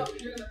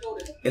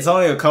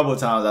only a couple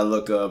times I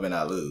look up and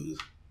I lose.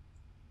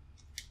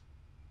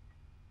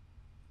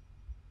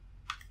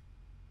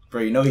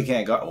 Bro, you know he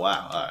can't guard.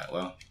 Wow. All right.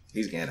 Well,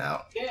 he's getting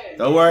out.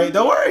 Don't worry.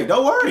 Don't worry.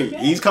 Don't worry.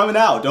 He's coming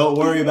out. Don't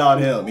worry about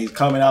him. He's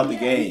coming out the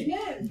game.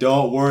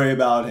 Don't worry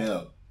about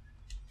him.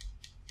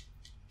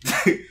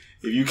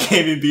 If you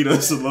can't even beat a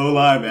slow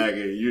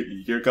linebacker,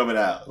 you're coming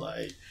out.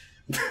 Like.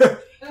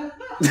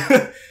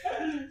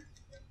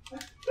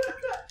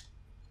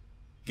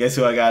 Guess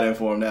who I got in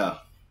for him now?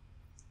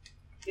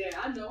 Yeah,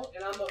 I know,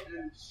 and I'm up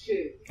and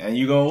shit. And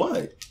you gonna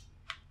what?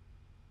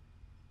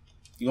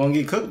 You gonna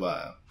get cooked by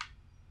him?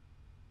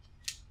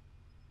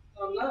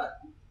 I'm not.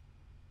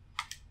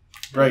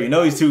 Bro, you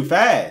know he's too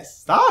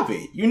fast. Stop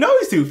it. You know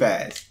he's too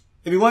fast.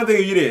 It'd be one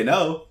thing if you didn't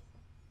know.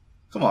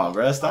 Come on,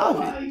 bro. Stop it.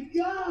 Oh my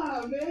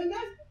god, man.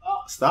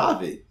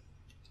 Stop it.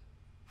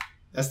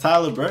 That's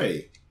Tyler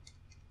Bray.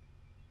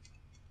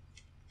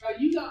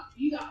 You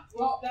got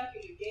brought back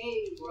in the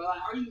game, bro. Like,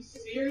 are you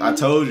serious? I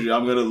told you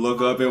I'm gonna look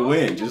up and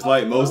win, just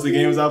like most of the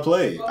games I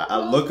play. I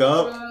look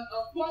up, and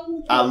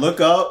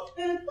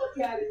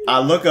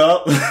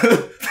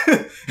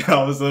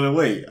all of a sudden,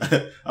 wait,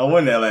 I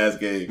won that last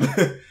game.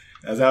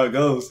 That's how it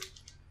goes.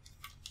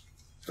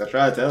 I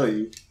try to tell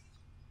you.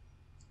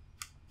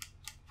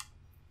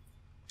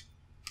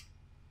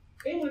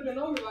 It would have been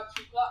over by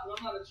 2 o'clock, but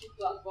I'm not a 2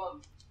 o'clock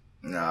bum.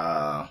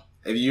 Nah.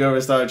 If you ever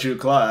start true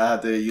clock, I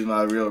have to use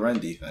my real run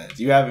defense.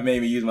 You haven't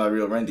made me use my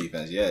real run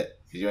defense yet,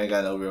 because you ain't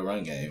got no real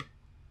run game.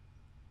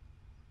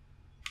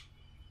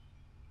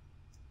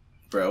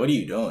 Bro, what are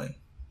you doing?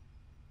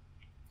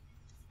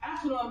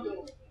 That's what I'm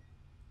doing.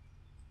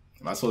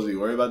 Am I supposed to be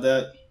worried about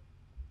that?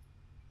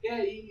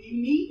 Yeah,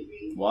 you need to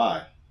be.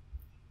 Why?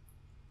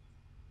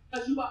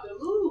 Because you about to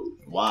lose.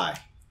 Why?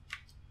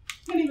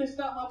 You can't even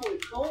stop my boy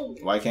Coleman.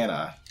 Why can't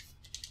I?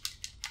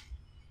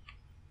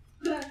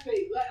 That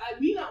face. Like,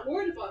 we not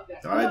worried about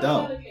that. I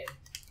don't.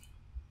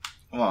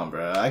 Come on,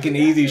 bro. I can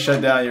easily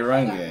shut down your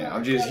run game.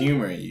 I'm just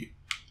humoring you.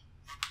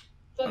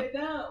 Shut it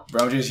down.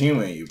 Bro, I'm just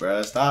humoring you,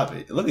 bro. Stop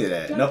it. Look at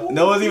that.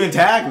 No one's even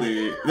tackling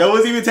you. No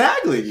one's even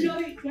tackling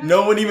you.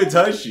 No one even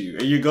touched you,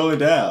 and you're going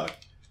down.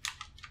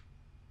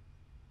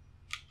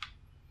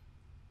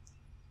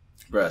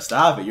 Bro,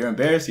 stop it. You're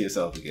embarrassing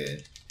yourself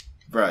again.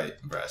 Bro,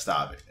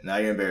 stop it. Now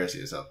you're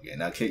embarrassing yourself again.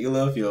 Now kick your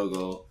little field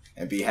goal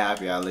and be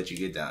happy I'll let you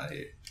get down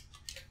here.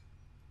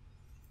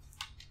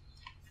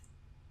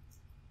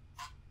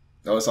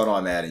 Oh, it's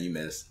on Madden. You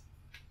missed.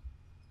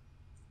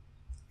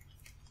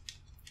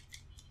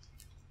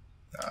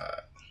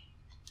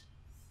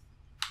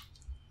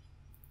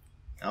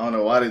 I don't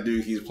know why the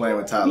dude keeps playing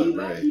with Tyler Bray. We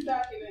let you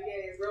back in the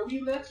game, bro. We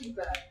let you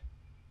back.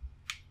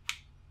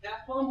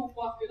 That fumble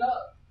fucked it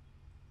up.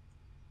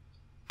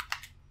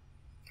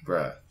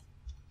 Bruh.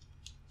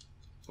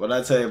 What did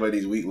I tell you about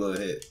these weak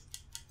little hits?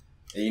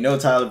 And you know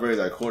Tyler Bray's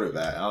our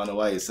quarterback. I don't know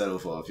why you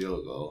settled for a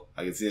field goal.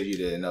 I can see if you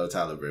didn't know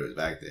Tyler Bray was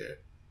back there.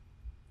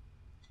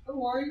 Don't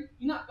worry.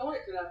 You're not throwing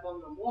it to that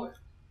bum no more.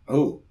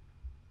 Who?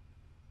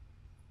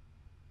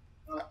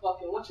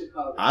 Fucking what you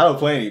call it? I don't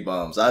play any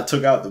bums. I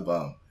took out the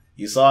bum.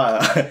 You saw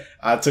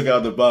I took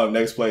out the bum.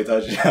 Next play,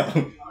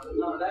 touchdown.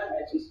 No, that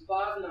bitch is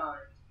 5'9".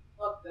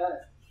 Fuck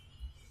that.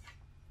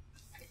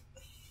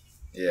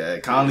 Yeah,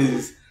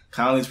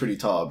 Conley's pretty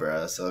tall,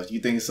 bro. So if you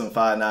think some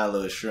 5'9"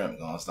 little shrimp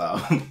gonna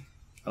stop him,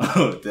 I don't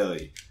know what to tell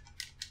you.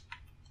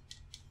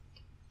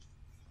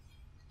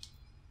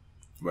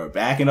 Bro,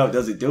 backing up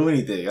doesn't do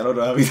anything. I don't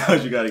know how many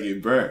times you gotta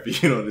get burnt,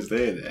 but you don't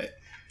understand that.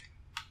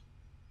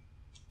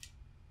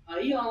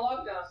 He on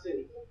lockdown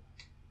city.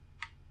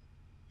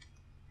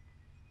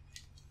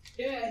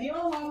 Yeah, he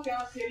on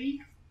lockdown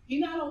city. He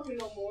not open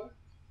no more.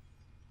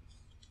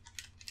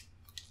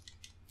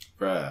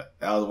 Bruh,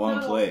 that was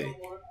one play.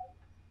 No,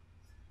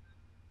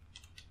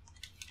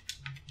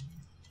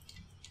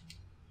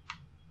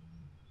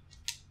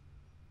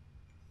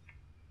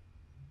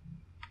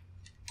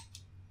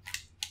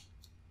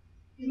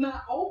 he's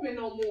not open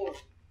no more.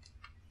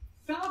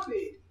 Stop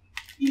it.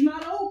 He's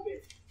not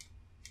open.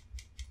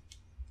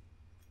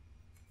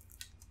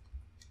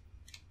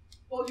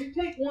 Well, you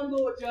take one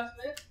little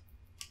adjustment.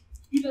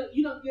 You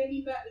don't get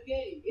me back the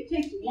game. It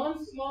takes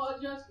one small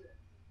adjustment.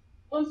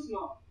 One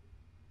small.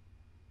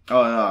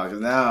 Oh no, because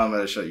now I'm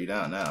gonna shut you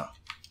down now.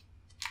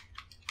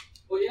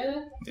 Oh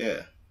yeah?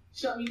 Yeah.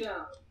 Shut me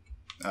down.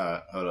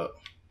 Alright, hold up.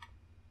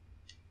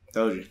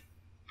 Told you.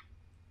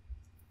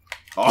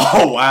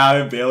 Oh wow,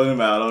 they're bailing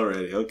him out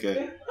already.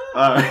 Okay.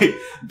 Alright.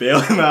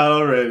 Bailing him out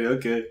already.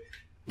 Okay.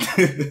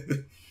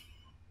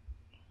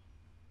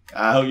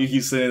 I hope you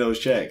keep sending those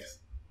checks.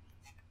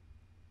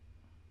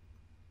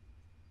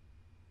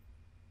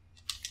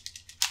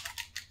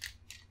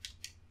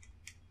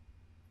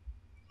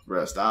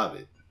 Bro, stop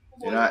it.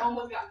 You're not,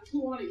 almost got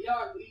 200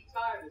 yards, but he's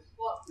tired as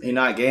fuck. You're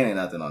not gaining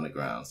nothing on the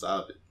ground.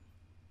 Stop it.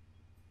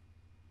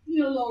 You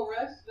need a little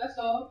rest. That's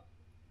all.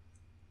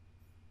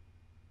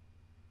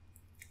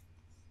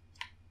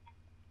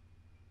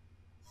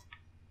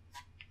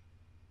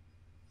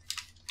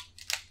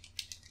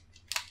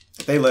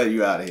 If they let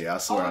you out of here, I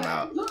swear I'm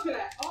out. Look at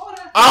that. All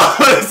that. I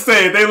was gonna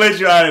say, if they let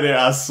you out of there,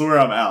 I swear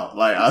I'm out.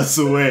 Like, I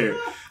swear.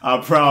 I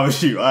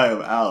promise you, I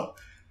am out.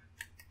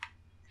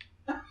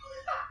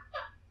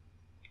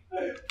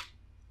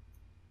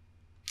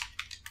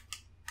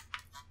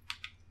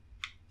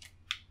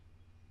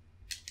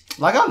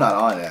 Like, I'm not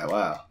on that.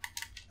 Wow.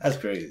 That's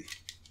crazy.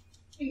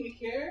 Think we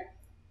care?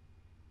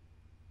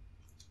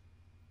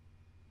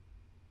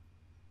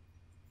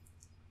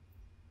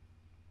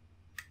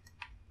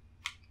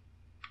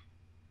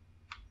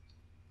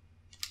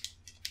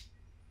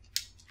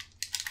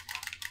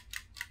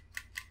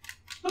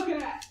 Look at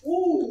that.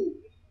 Ooh.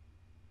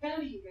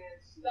 Penny, man.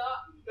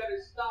 Stop. You better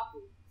stop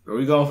it. Are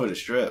we going for the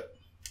strip?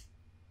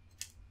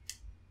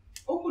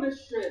 Go for the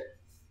strip.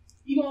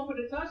 You going for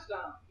the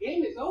touchdown.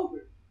 Game is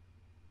over.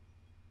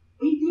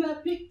 When you do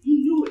that pick, you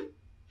knew it.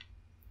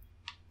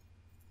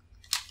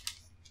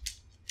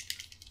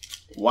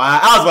 Wow.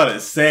 I was about to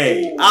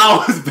say. Ooh.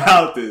 I was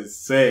about to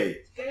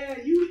say. Yeah,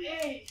 you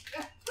ain't.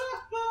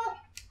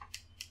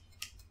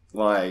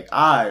 Like,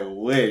 I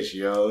wish,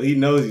 yo. He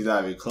knows he's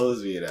not even close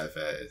to being that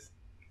fast.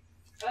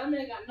 That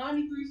man got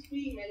 93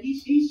 speed, man.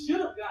 He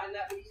should have gotten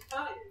that, but he's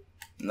tired.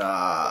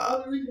 Nah. The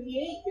only reason he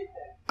ain't get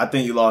that. I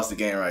think you lost the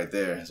game right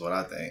there, is what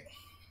I think.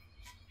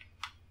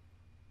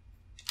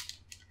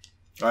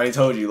 I already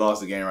told you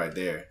lost the game right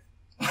there.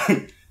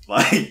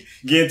 Like,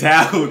 getting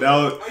tackled,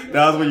 that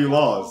was when you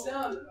lost.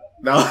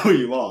 That was when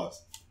you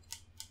lost.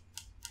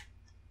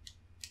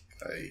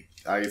 Like,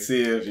 I can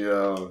see if,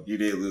 you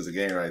did lose the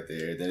game right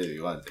there, then it'd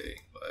be one thing.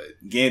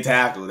 But getting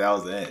tackled, that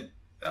was the end.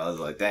 That was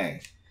like,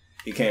 dang.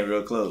 He came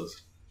real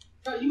close.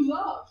 Bro, you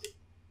lost.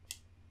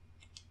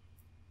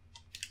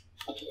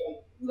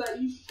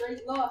 You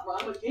straight lost, bro.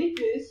 I'm gonna get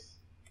this.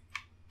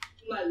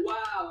 I'm like,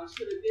 wow, I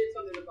should have did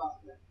something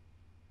about that.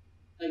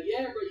 Like,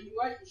 yeah, bro, you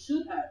right, you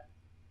should have.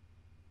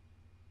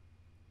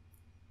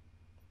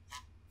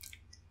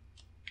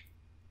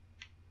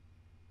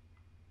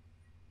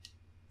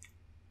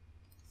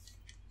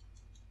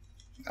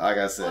 Like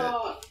I said,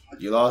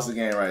 you lost the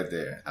game right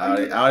there.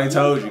 I already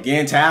told you,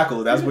 getting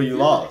tackled, that's where you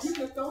lost.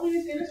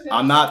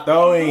 I'm not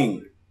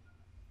throwing.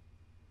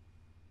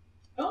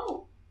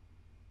 No.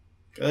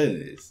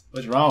 Goodness.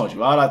 What's wrong with you?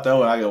 Why would I throw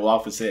when I can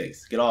walk for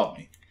 6? Get off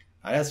me.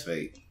 Oh, that's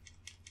fake.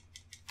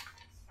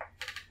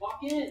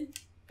 Walk in.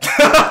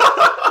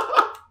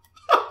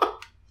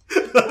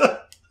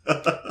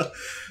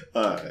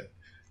 Alright.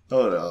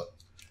 Hold up.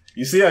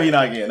 You see how you're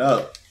not getting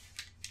up.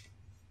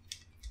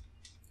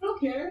 I don't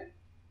care.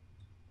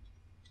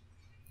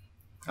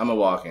 I'm gonna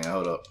walk in.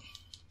 Hold up.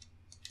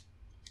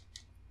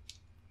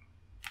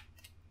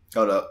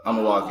 Hold up. I'm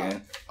gonna walk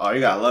in. Oh,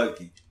 you got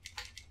lucky.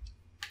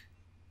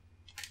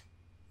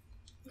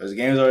 Because the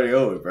game's already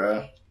over,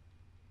 bro.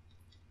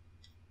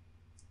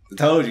 I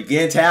told you,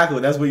 getting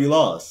tackled, that's where you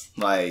lost.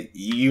 Like,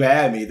 you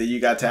had me, then you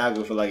got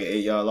tackled for like an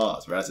 8-yard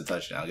loss, bro. That's a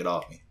touchdown. Get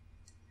off me.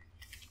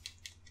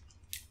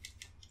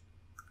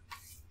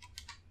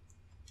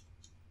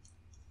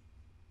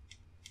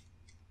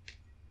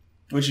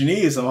 What you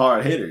need is some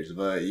hard hitters,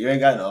 but you ain't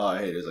got no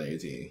hard hitters on your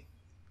team.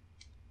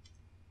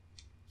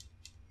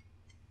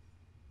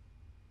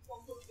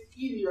 It's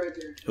easy right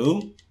there.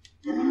 Who?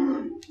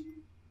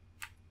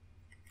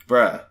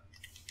 Bruh.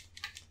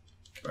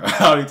 I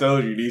already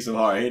told you need some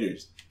hard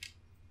hitters.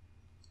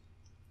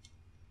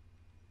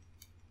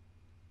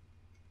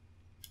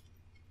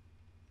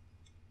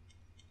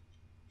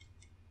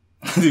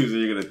 Dude, so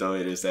you're gonna throw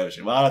an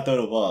interception. Why did I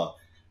throw the ball?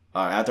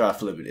 Alright, after I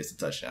flip it, it's a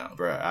touchdown.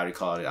 Bruh, I already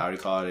called it. I already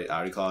called it. I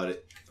already called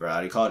it. Bruh, I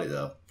already called it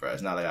though. Bruh,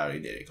 it's not like I already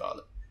did it. Call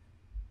it.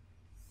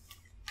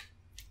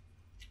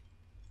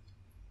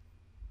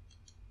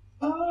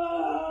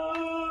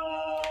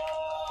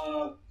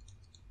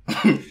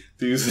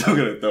 Dude, you're still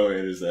gonna throw an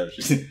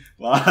interception.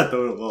 Why I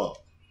throw the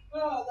ball?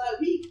 Bro, like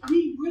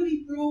we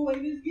really threw away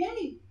this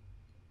game.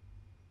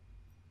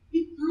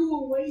 We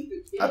threw away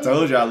the game. I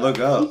told you I look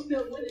up. We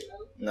still winning,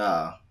 though.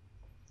 Nah.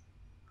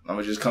 I'm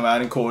gonna just come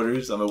out in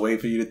quarters. I'm gonna wait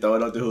for you to throw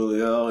it up to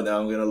Julio, and then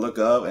I'm gonna look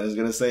up, and it's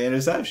gonna say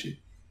interception.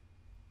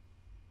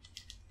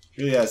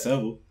 Really that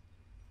simple.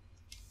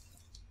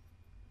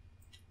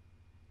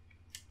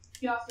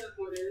 See how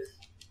simple it is.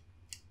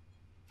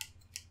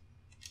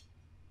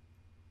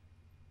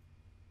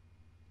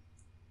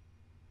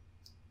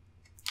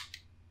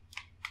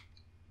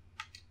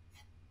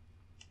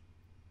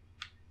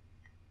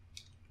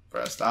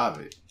 Bro, stop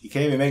it. He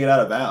can't even make it out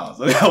of bounds.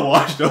 Look how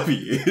washed up he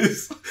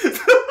is.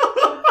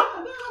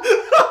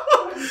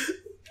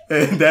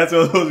 And that's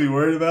what I'm supposed to be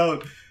worried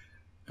about?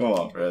 Come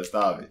on, bro.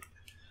 Stop it.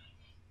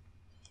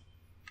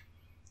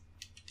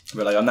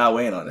 But, like, I'm not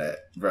waiting on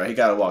that. Bro, he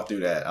got to walk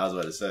through that. I was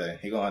about to say.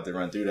 He going to have to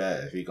run through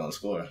that if he going to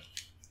score.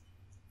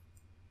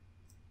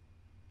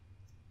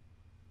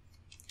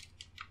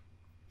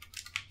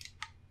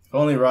 If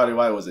only Roddy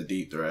White was a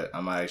deep threat,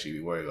 I might actually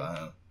be worried about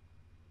him.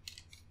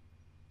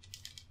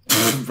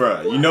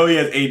 Bruh, you know he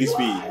has 80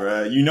 speed,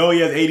 bruh. You know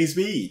he has 80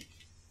 speed.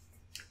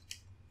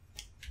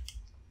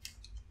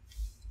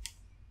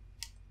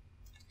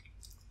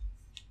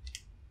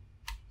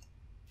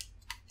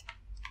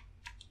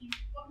 You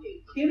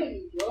fucking kidding me?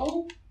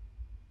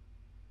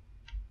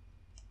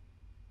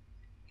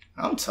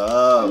 I'm Are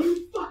tough.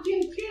 you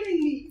fucking kidding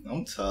me?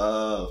 I'm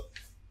tough.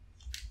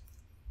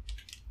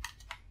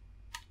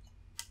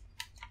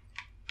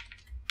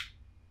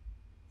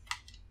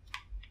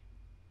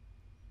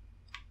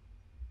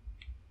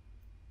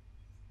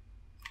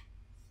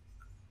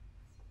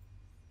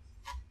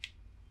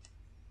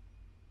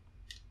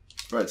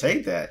 Bro,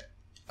 take that.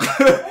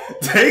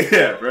 Take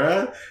that,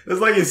 bro. That's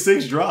like your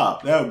sixth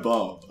drop. That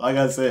bum. Like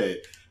I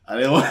said, I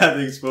didn't want to have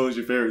to expose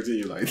your favorite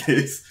team like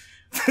this.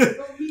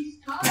 Bro, he's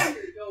tired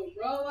though,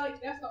 bro. Like,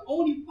 that's the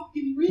only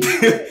fucking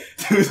reason.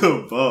 Dude's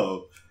a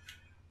bum.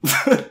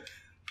 I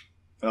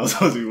was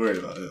supposed to be worried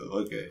about him.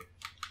 Okay.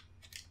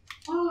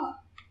 Fuck.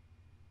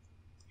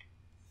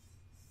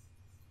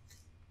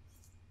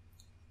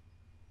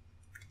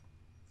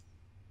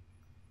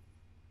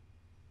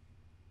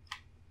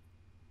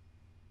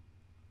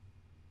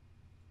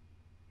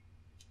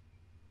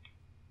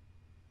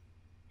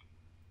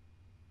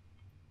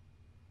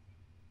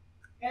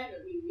 Hannah,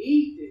 we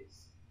need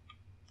this.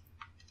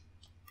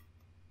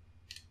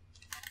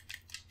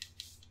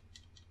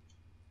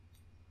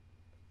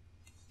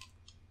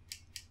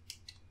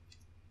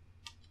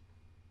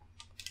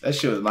 That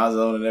shit was my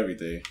zone and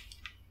everything.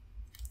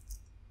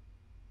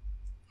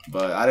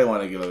 But I didn't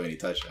want to give up any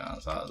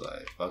touchdowns, so I was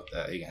like, fuck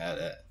that. He can have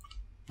that.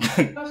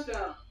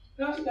 Touchdown.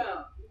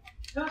 Touchdown.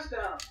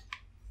 Touchdown.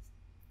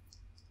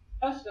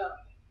 Touchdown.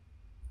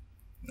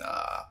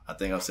 Nah, I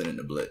think I'm sending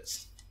the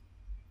blitz.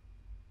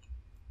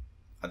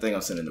 I think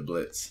I'm sending the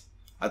blitz.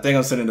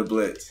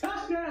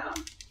 Touchdown.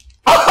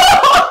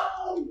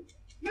 Oh!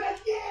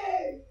 Let's get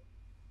it!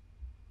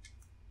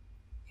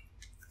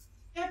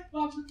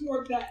 Xbox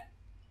record that.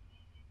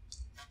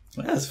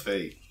 That's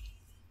fake.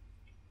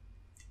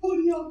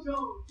 Julio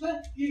Jones,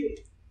 let's get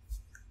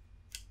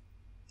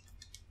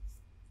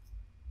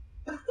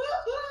it.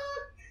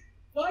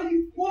 Why are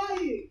you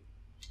quiet?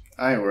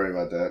 I ain't worried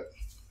about that.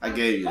 I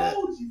gave you that.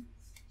 Told you.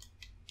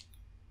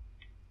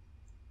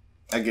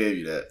 I gave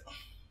you that.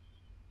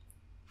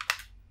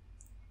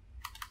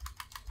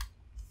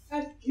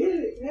 Let's get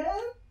it, man.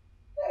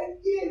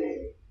 Let's get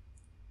it.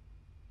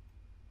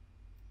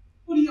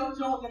 Julio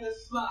Jones in the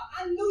slot.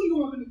 I knew you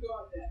weren't going to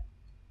guard that.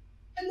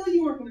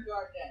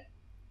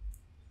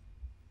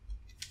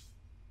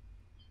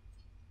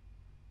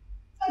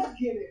 Let's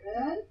get it,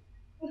 man.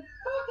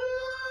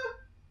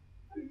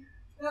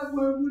 That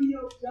boy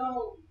Julio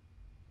Jones.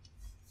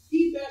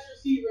 He best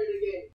receiver in the game.